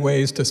are many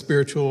ways to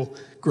spiritual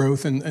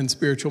growth and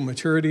spiritual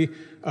maturity,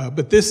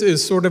 but this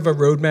is sort of a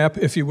roadmap,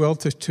 if you will,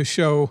 to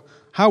show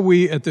how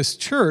we at this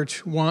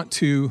church want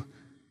to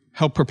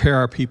help prepare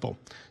our people.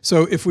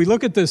 So if we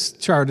look at this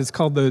chart, it's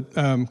called the,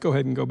 go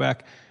ahead and go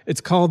back, it's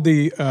called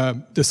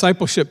the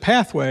discipleship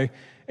pathway,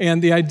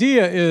 and the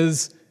idea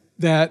is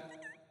that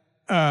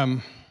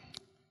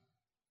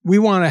we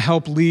want to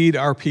help lead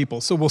our people.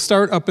 So we'll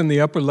start up in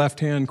the upper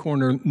left-hand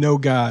corner, know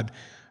God.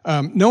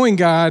 Knowing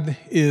God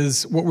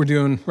is what we're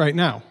doing right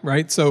now,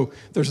 right? So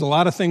there's a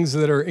lot of things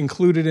that are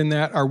included in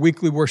that. Our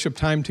weekly worship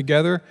time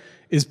together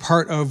is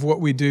part of what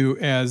we do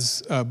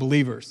as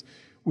believers.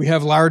 We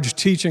have large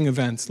teaching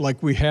events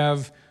like we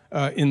have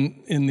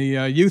in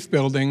the youth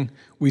building.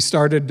 We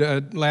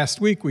started last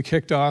week, we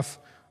kicked off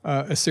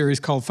a series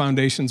called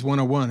Foundations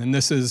 101, and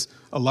this is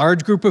a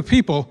large group of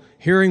people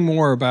hearing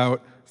more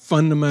about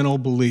fundamental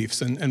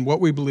beliefs and what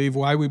we believe,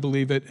 why we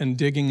believe it, and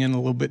digging in a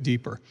little bit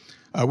deeper.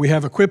 We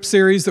have Equip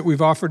series that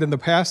we've offered in the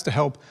past to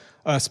help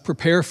us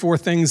prepare for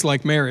things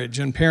like marriage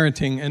and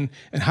parenting,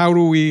 and how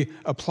do we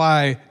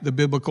apply the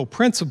biblical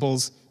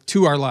principles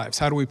to our lives?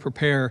 How do we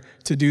prepare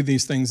to do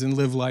these things and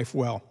live life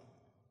well?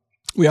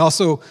 We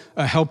also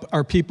help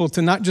our people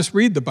to not just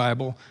read the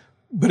Bible,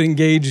 but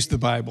engage the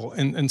Bible.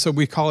 And so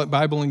we call it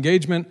Bible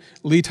engagement.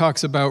 Lee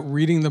talks about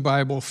reading the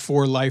Bible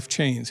for life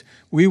change.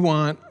 We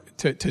want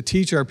to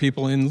teach our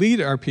people and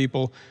lead our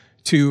people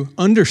to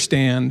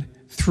understand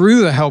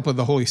through the help of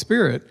the Holy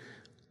Spirit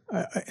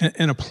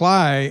and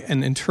apply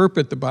and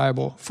interpret the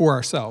Bible for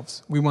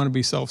ourselves. We want to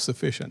be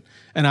self-sufficient.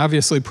 And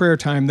obviously prayer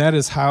time, that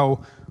is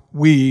how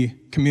we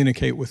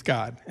communicate with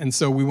God. And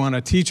so we want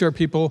to teach our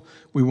people,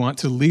 we want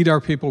to lead our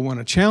people, we want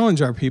to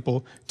challenge our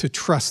people to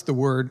trust the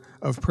word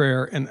of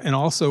prayer and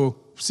also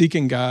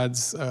seeking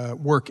God's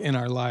work in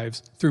our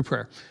lives through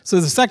prayer. So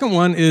the second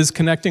one is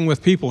connecting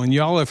with people. And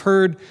you all have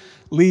heard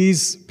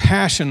Lee's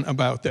passion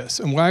about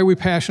this. And why are we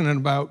passionate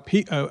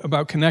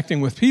about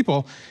connecting with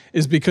people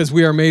is because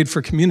we are made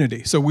for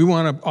community. So we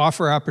want to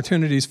offer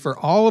opportunities for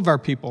all of our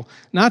people,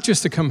 not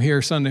just to come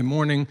here Sunday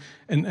morning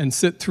and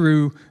sit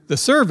through the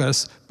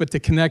service, but to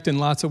connect in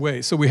lots of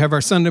ways. So we have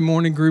our Sunday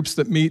morning groups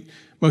that meet,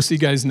 most of you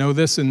guys know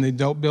this, in the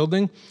adult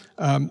building.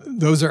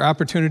 Those are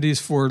opportunities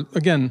for,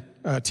 again,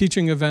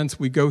 teaching events.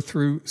 We go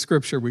through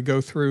Scripture. We go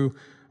through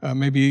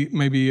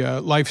maybe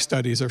life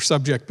studies or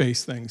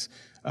subject-based things.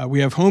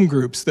 We have home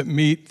groups that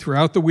meet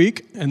throughout the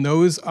week, and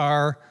those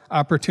are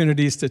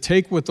opportunities to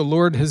take what the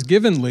Lord has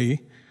given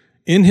Lee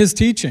in his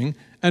teaching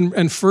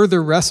and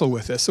further wrestle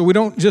with this. So we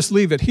don't just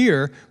leave it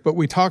here, but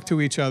we talk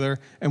to each other,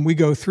 and we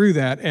go through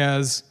that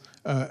as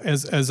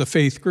a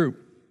faith group.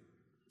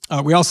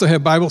 We also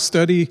have Bible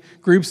study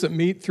groups that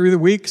meet through the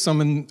week,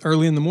 some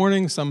early in the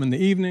morning, some in the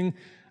evening,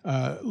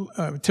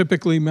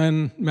 typically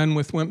men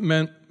with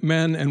men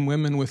and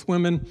women with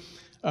women.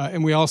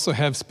 And we also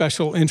have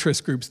special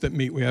interest groups that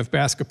meet. We have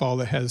basketball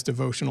that has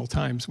devotional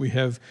times. We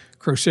have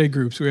crochet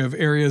groups. We have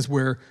areas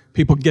where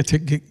people get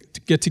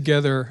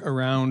together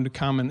around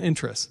common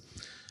interests.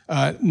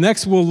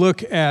 Next, we'll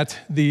look at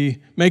the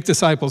Make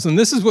Disciples. And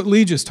this is what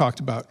Lee just talked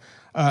about.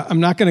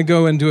 I'm not going to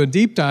go into a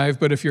deep dive,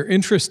 but if you're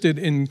interested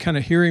in kind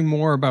of hearing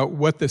more about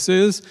what this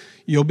is,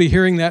 you'll be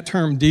hearing that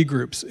term D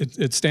groups.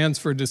 It stands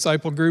for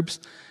disciple groups.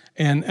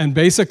 And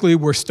basically,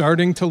 we're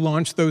starting to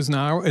launch those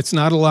now. It's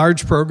not a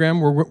large program.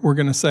 We're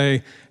going to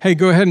say, hey,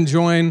 go ahead and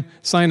join,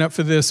 sign up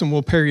for this, and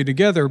we'll pair you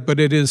together. But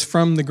it is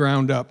from the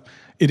ground up.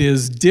 It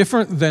is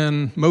different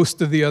than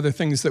most of the other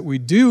things that we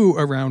do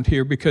around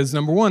here because,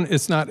 number one,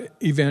 it's not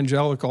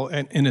evangelical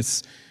in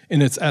its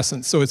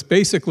essence. So it's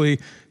basically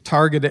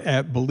targeted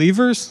at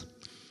believers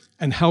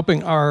and helping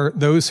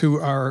those who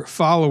are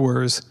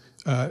followers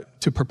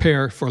to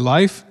prepare for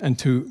life and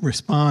to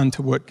respond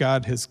to what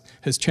God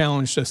has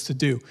challenged us to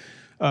do.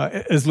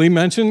 As Lee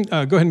mentioned, go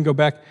ahead and go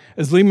back.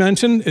 As Lee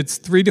mentioned, it's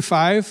 3 to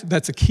 5.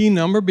 That's a key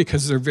number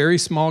because they're very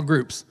small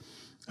groups.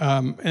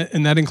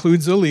 And that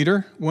includes a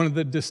leader. One of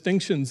the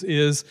distinctions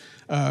is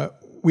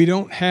we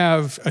don't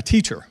have a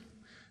teacher.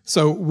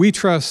 So we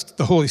trust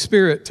the Holy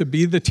Spirit to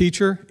be the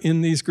teacher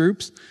in these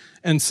groups.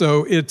 And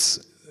so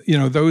it's,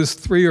 those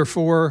 3 or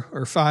 4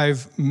 or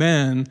 5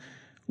 men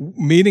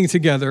meeting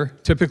together,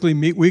 typically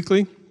meet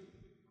weekly.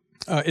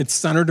 It's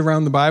centered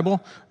around the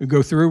Bible. We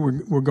go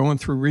through, we're going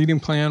through reading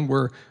plan.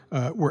 We're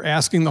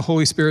asking the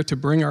Holy Spirit to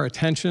bring our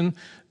attention.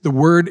 The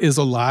Word is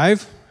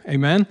alive.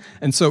 Amen?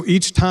 And so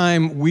each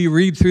time we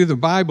read through the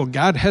Bible,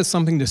 God has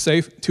something to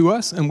say to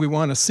us, and we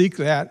want to seek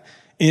that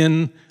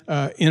in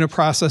a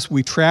process.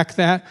 We track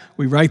that,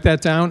 we write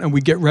that down, and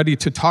we get ready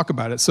to talk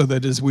about it so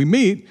that as we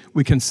meet,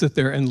 we can sit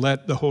there and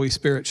let the Holy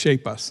Spirit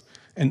shape us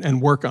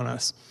and work on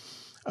us.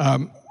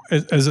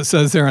 As it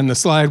says there on the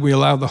slide, we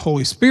allow the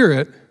Holy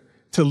Spirit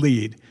to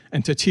lead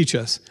and to teach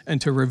us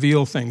and to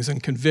reveal things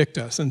and convict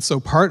us. And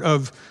so part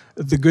of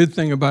the good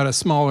thing about a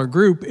smaller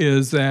group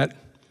is that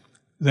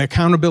the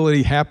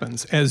accountability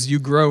happens. As you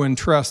grow in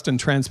trust and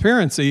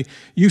transparency,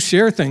 you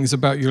share things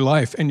about your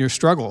life and your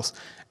struggles,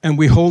 and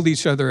we hold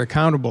each other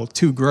accountable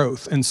to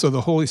growth. And so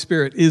the Holy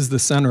Spirit is the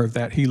center of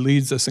that. He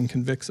leads us and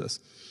convicts us.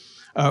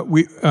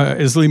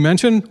 As Lee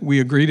mentioned, we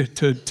agreed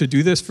to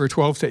do this for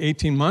 12 to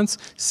 18 months.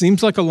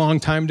 Seems like a long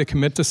time to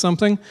commit to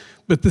something,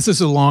 but this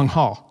is a long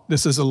haul.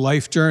 This is a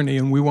life journey,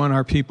 and we want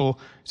our people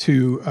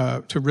to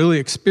really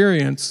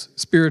experience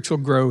spiritual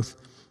growth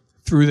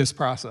through this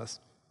process.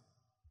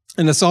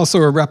 And it's also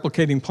a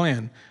replicating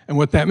plan. And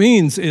what that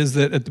means is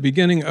that at the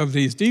beginning of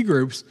these D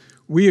groups,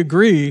 we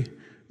agree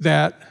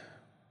that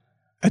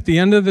at the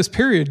end of this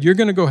period, you're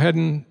going to go ahead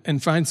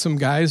and find some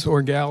guys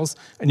or gals,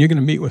 and you're going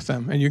to meet with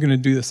them, and you're going to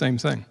do the same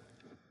thing.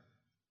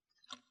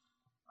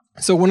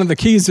 So one of the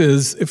keys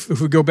is,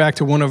 if we go back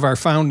to one of our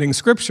founding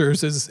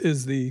scriptures,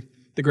 is the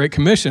Great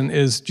Commission,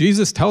 is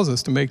Jesus tells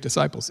us to make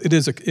disciples. It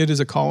is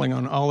a calling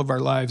on all of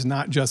our lives,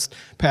 not just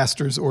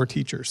pastors or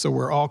teachers. So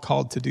we're all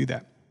called to do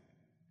that.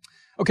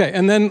 Okay,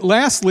 and then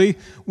lastly,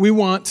 we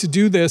want to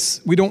do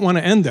this. We don't want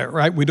to end there,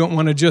 right? We don't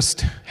want to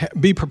just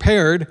be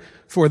prepared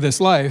for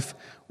this life.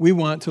 We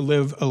want to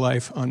live a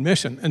life on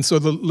mission. And so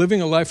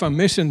living a life on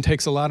mission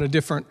takes a lot of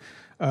different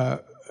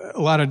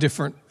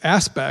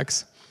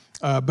aspects.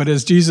 But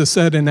as Jesus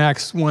said in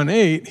Acts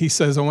 1:8, he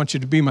says, I want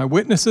you to be my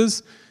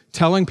witnesses,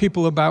 telling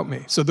people about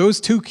me. So those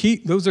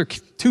are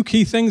two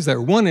key things there.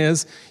 One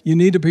is you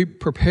need to be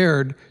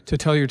prepared to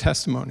tell your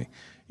testimony.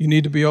 You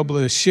need to be able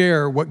to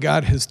share what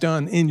God has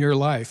done in your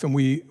life, and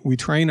we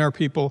train our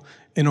people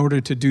in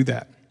order to do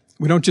that.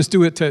 We don't just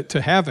do it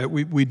to have it,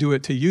 we do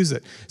it to use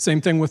it.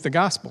 Same thing with the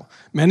gospel.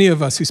 Many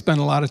of us who spend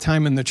a lot of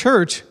time in the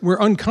church, we're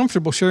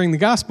uncomfortable sharing the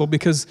gospel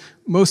because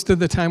most of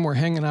the time we're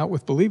hanging out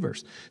with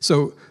believers.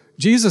 So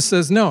Jesus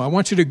says, no, I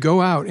want you to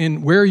go out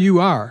in where you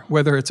are,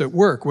 whether it's at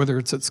work, whether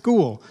it's at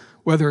school,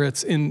 whether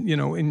it's at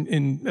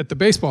the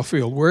baseball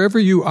field, wherever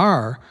you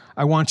are,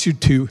 I want you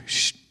to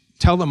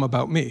tell them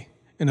about me.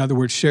 In other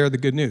words, share the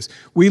good news.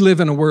 We live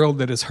in a world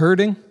that is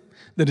hurting,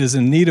 that is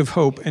in need of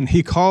hope, and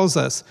he calls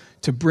us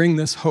to bring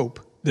this hope,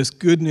 this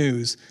good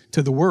news,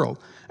 to the world.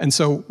 And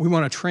so we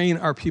want to train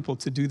our people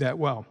to do that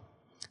well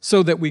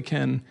so that we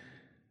can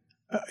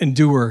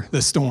endure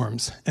the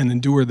storms and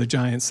endure the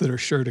giants that are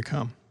sure to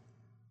come.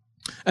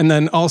 And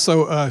then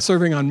also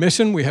serving on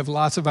mission. We have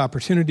lots of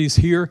opportunities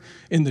here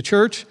in the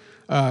church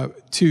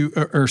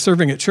or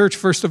serving at church,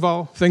 first of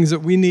all, things that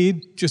we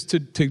need just to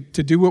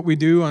do what we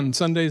do on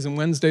Sundays and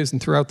Wednesdays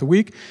and throughout the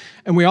week.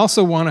 And we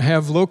also want to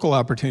have local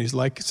opportunities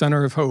like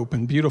Center of Hope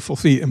and Beautiful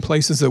Feet and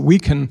places that we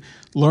can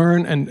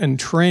learn and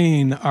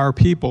train our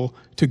people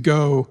to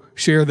go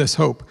share this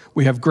hope.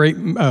 We have great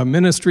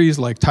ministries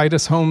like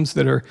Titus Homes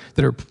that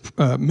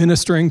are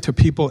ministering to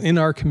people in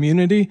our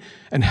community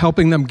and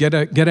helping them get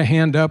a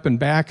hand up and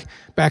back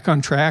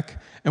on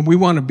track. And we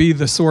want to be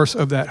the source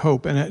of that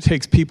hope. And it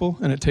takes people,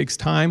 and it takes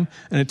time,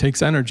 and it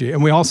takes energy.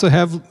 And we also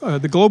have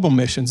the global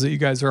missions that you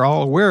guys are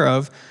all aware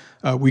of.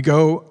 We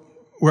go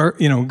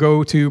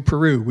to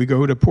Peru, we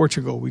go to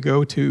Portugal, we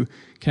go to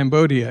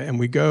Cambodia, and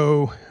we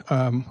go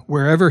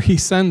wherever he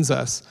sends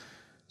us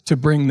to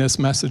bring this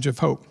message of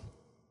hope.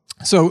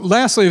 So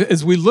lastly,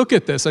 as we look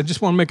at this, I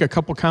just want to make a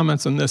couple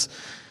comments on this.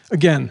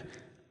 Again,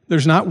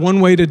 there's not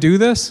one way to do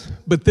this,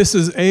 but this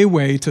is a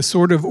way to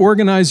sort of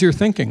organize your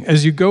thinking.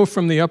 As you go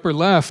from the upper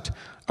left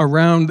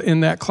around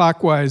in that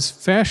clockwise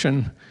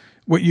fashion,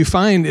 what you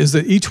find is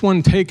that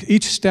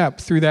each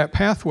step through that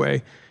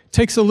pathway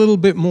takes a little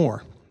bit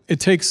more. It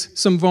takes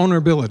some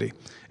vulnerability.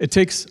 It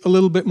takes a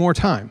little bit more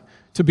time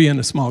to be in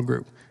a small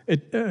group.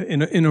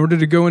 In order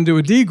to go into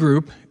a D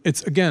group,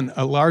 it's, again,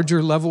 a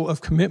larger level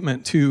of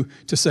commitment to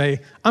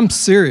say, I'm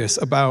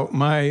serious about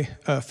my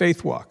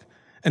faith walk.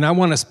 And I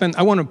want to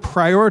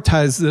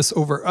prioritize this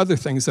over other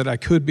things that I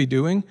could be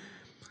doing,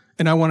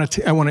 and I want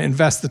to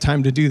invest the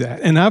time to do that.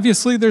 And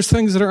obviously, there's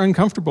things that are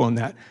uncomfortable in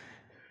that,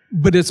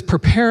 but it's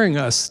preparing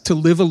us to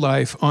live a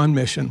life on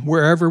mission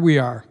wherever we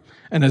are.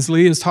 And as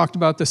Lee has talked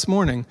about this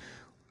morning,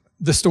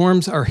 the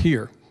storms are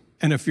here.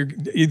 And if you're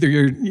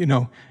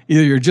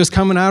just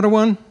coming out of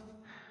one,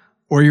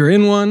 or you're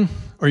in one,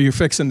 or you're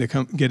fixing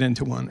to get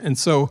into one. And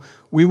so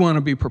we want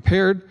to be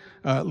prepared.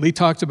 Lee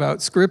talked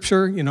about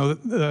Scripture.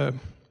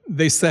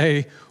 They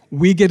say,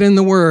 we get in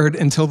the Word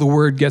until the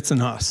Word gets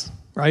in us.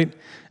 right?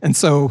 And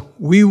so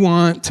we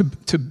want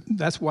to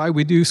that's why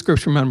we do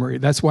scripture memory.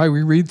 That's why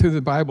we read through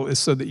the Bible, is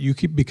so that you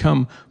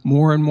become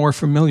more and more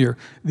familiar.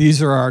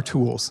 These are our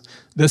tools.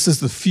 This is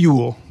the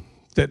fuel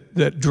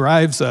that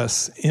drives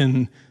us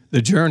in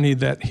the journey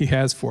that he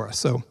has for us.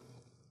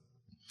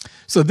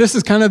 So this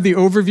is kind of the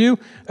overview.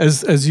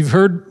 As you've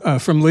heard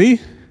from Lee,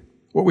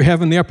 what we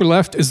have in the upper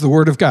left is the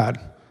Word of God.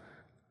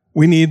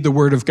 We need the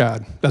Word of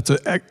God.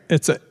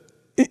 It's an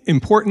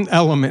important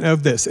element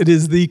of this. It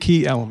is the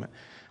key element.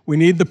 We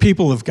need the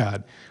people of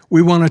God.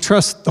 We want to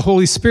trust the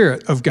Holy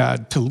Spirit of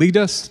God to lead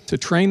us, to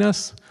train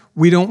us.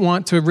 We don't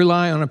want to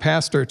rely on a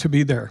pastor to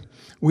be there.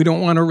 We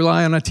don't want to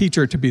rely on a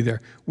teacher to be there.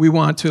 We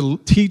want to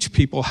teach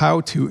people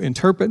how to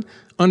interpret,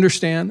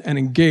 understand, and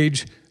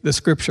engage the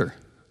Scripture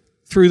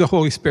through the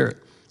Holy Spirit,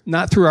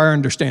 not through our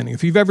understanding.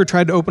 If you've ever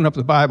tried to open up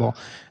the Bible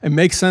and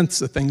make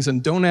sense of things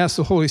and don't ask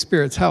the Holy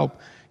Spirit's help,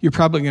 you're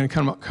probably going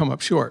to come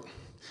up short.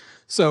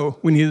 So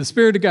we need the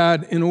Spirit of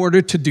God in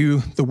order to do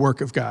the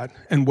work of God.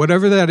 And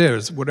whatever that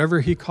is, whatever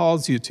he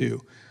calls you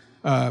to,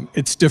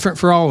 it's different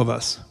for all of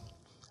us.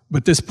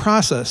 But this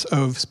process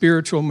of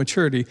spiritual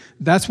maturity,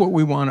 that's what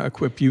we want to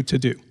equip you to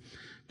do.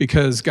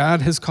 Because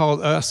God has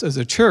called us as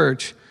a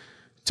church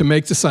to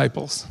make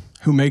disciples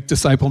who make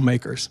disciple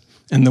makers.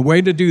 And the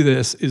way to do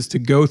this is to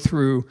go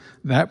through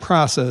that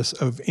process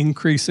of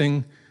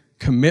increasing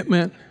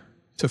commitment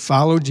to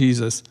follow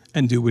Jesus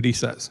and do what he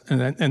says.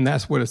 And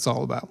that's what it's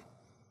all about.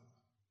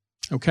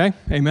 Okay,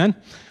 amen.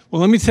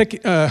 Well, let me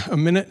take a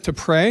minute to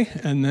pray,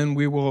 and then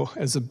we will,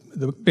 as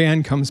the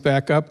band comes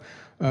back up,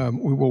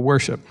 we will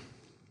worship.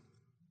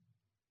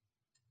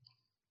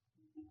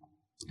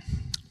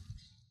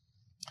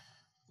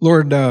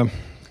 Lord, I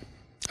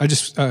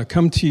just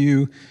come to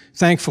you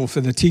thankful for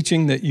the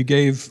teaching that you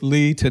gave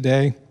Lee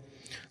today.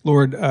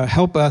 Lord,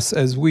 help us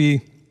as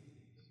we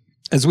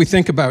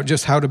think about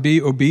just how to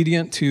be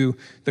obedient to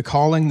the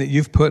calling that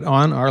you've put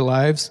on our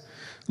lives.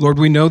 Lord,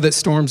 we know that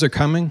storms are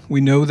coming. We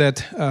know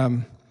that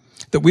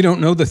we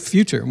don't know the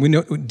future. We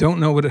don't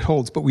know what it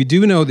holds, but we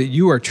do know that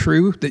you are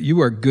true, that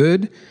you are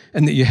good,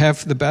 and that you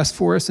have the best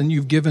for us, and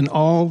you've given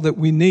all that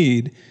we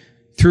need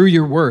through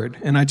your word.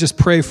 And I just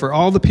pray for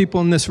all the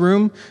people in this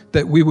room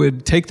that we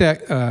would take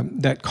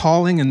that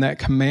calling and that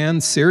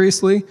command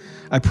seriously.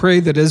 I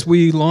pray that as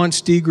we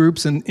launch D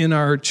groups in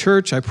our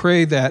church, I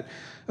pray that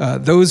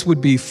those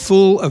would be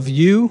full of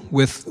you,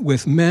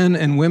 with men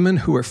and women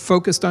who are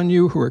focused on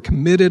you, who are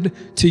committed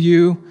to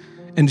you,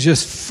 and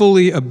just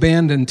fully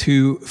abandoned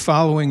to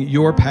following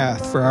your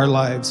path for our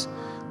lives.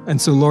 And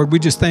so, Lord, we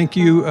just thank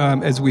you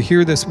as we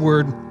hear this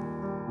word.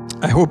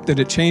 I hope that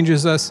it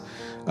changes us.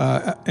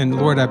 And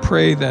Lord, I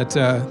pray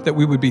that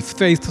we would be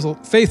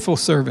faithful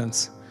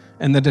servants,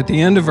 and that at the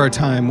end of our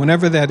time,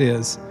 whenever that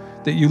is,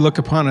 that you look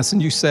upon us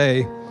and you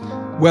say,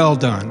 well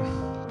done,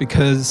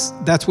 because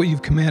that's what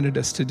you've commanded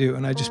us to do.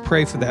 And I just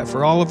pray for that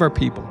for all of our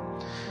people.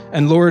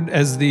 And Lord,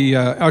 as the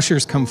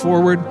ushers come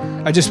forward,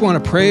 I just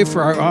want to pray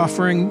for our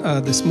offering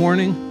this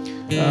morning.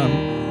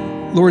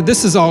 Lord,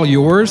 this is all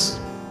yours.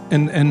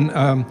 And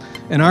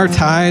our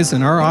tithes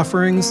and our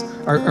offerings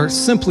are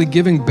simply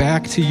giving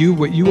back to you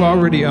what you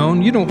already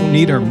own. You don't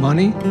need our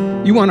money.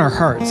 You want our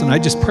hearts. And I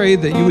just pray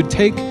that you would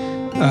take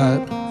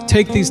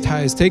these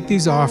tithes, take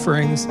these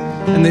offerings,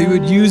 and that you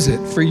would use it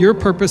for your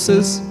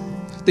purposes,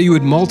 that you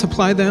would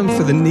multiply them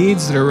for the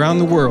needs that are around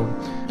the world.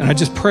 And I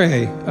just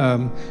pray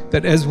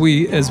that as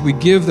we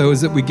give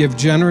those, that we give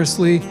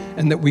generously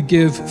and that we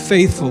give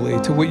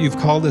faithfully to what you've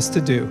called us to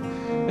do.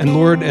 And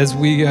Lord, as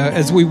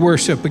we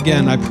worship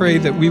again, I pray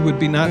that we would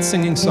be not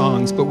singing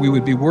songs, but we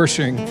would be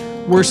worshiping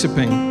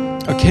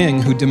a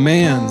King who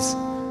demands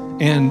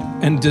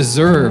and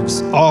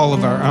deserves all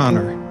of our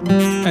honor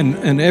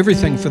and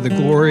everything for the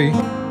glory,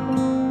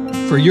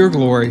 for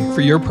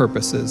your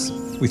purposes.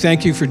 We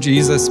thank you for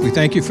Jesus. We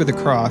thank you for the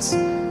cross.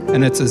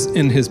 And it's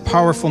in his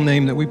powerful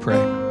name that we pray.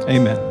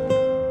 Amen.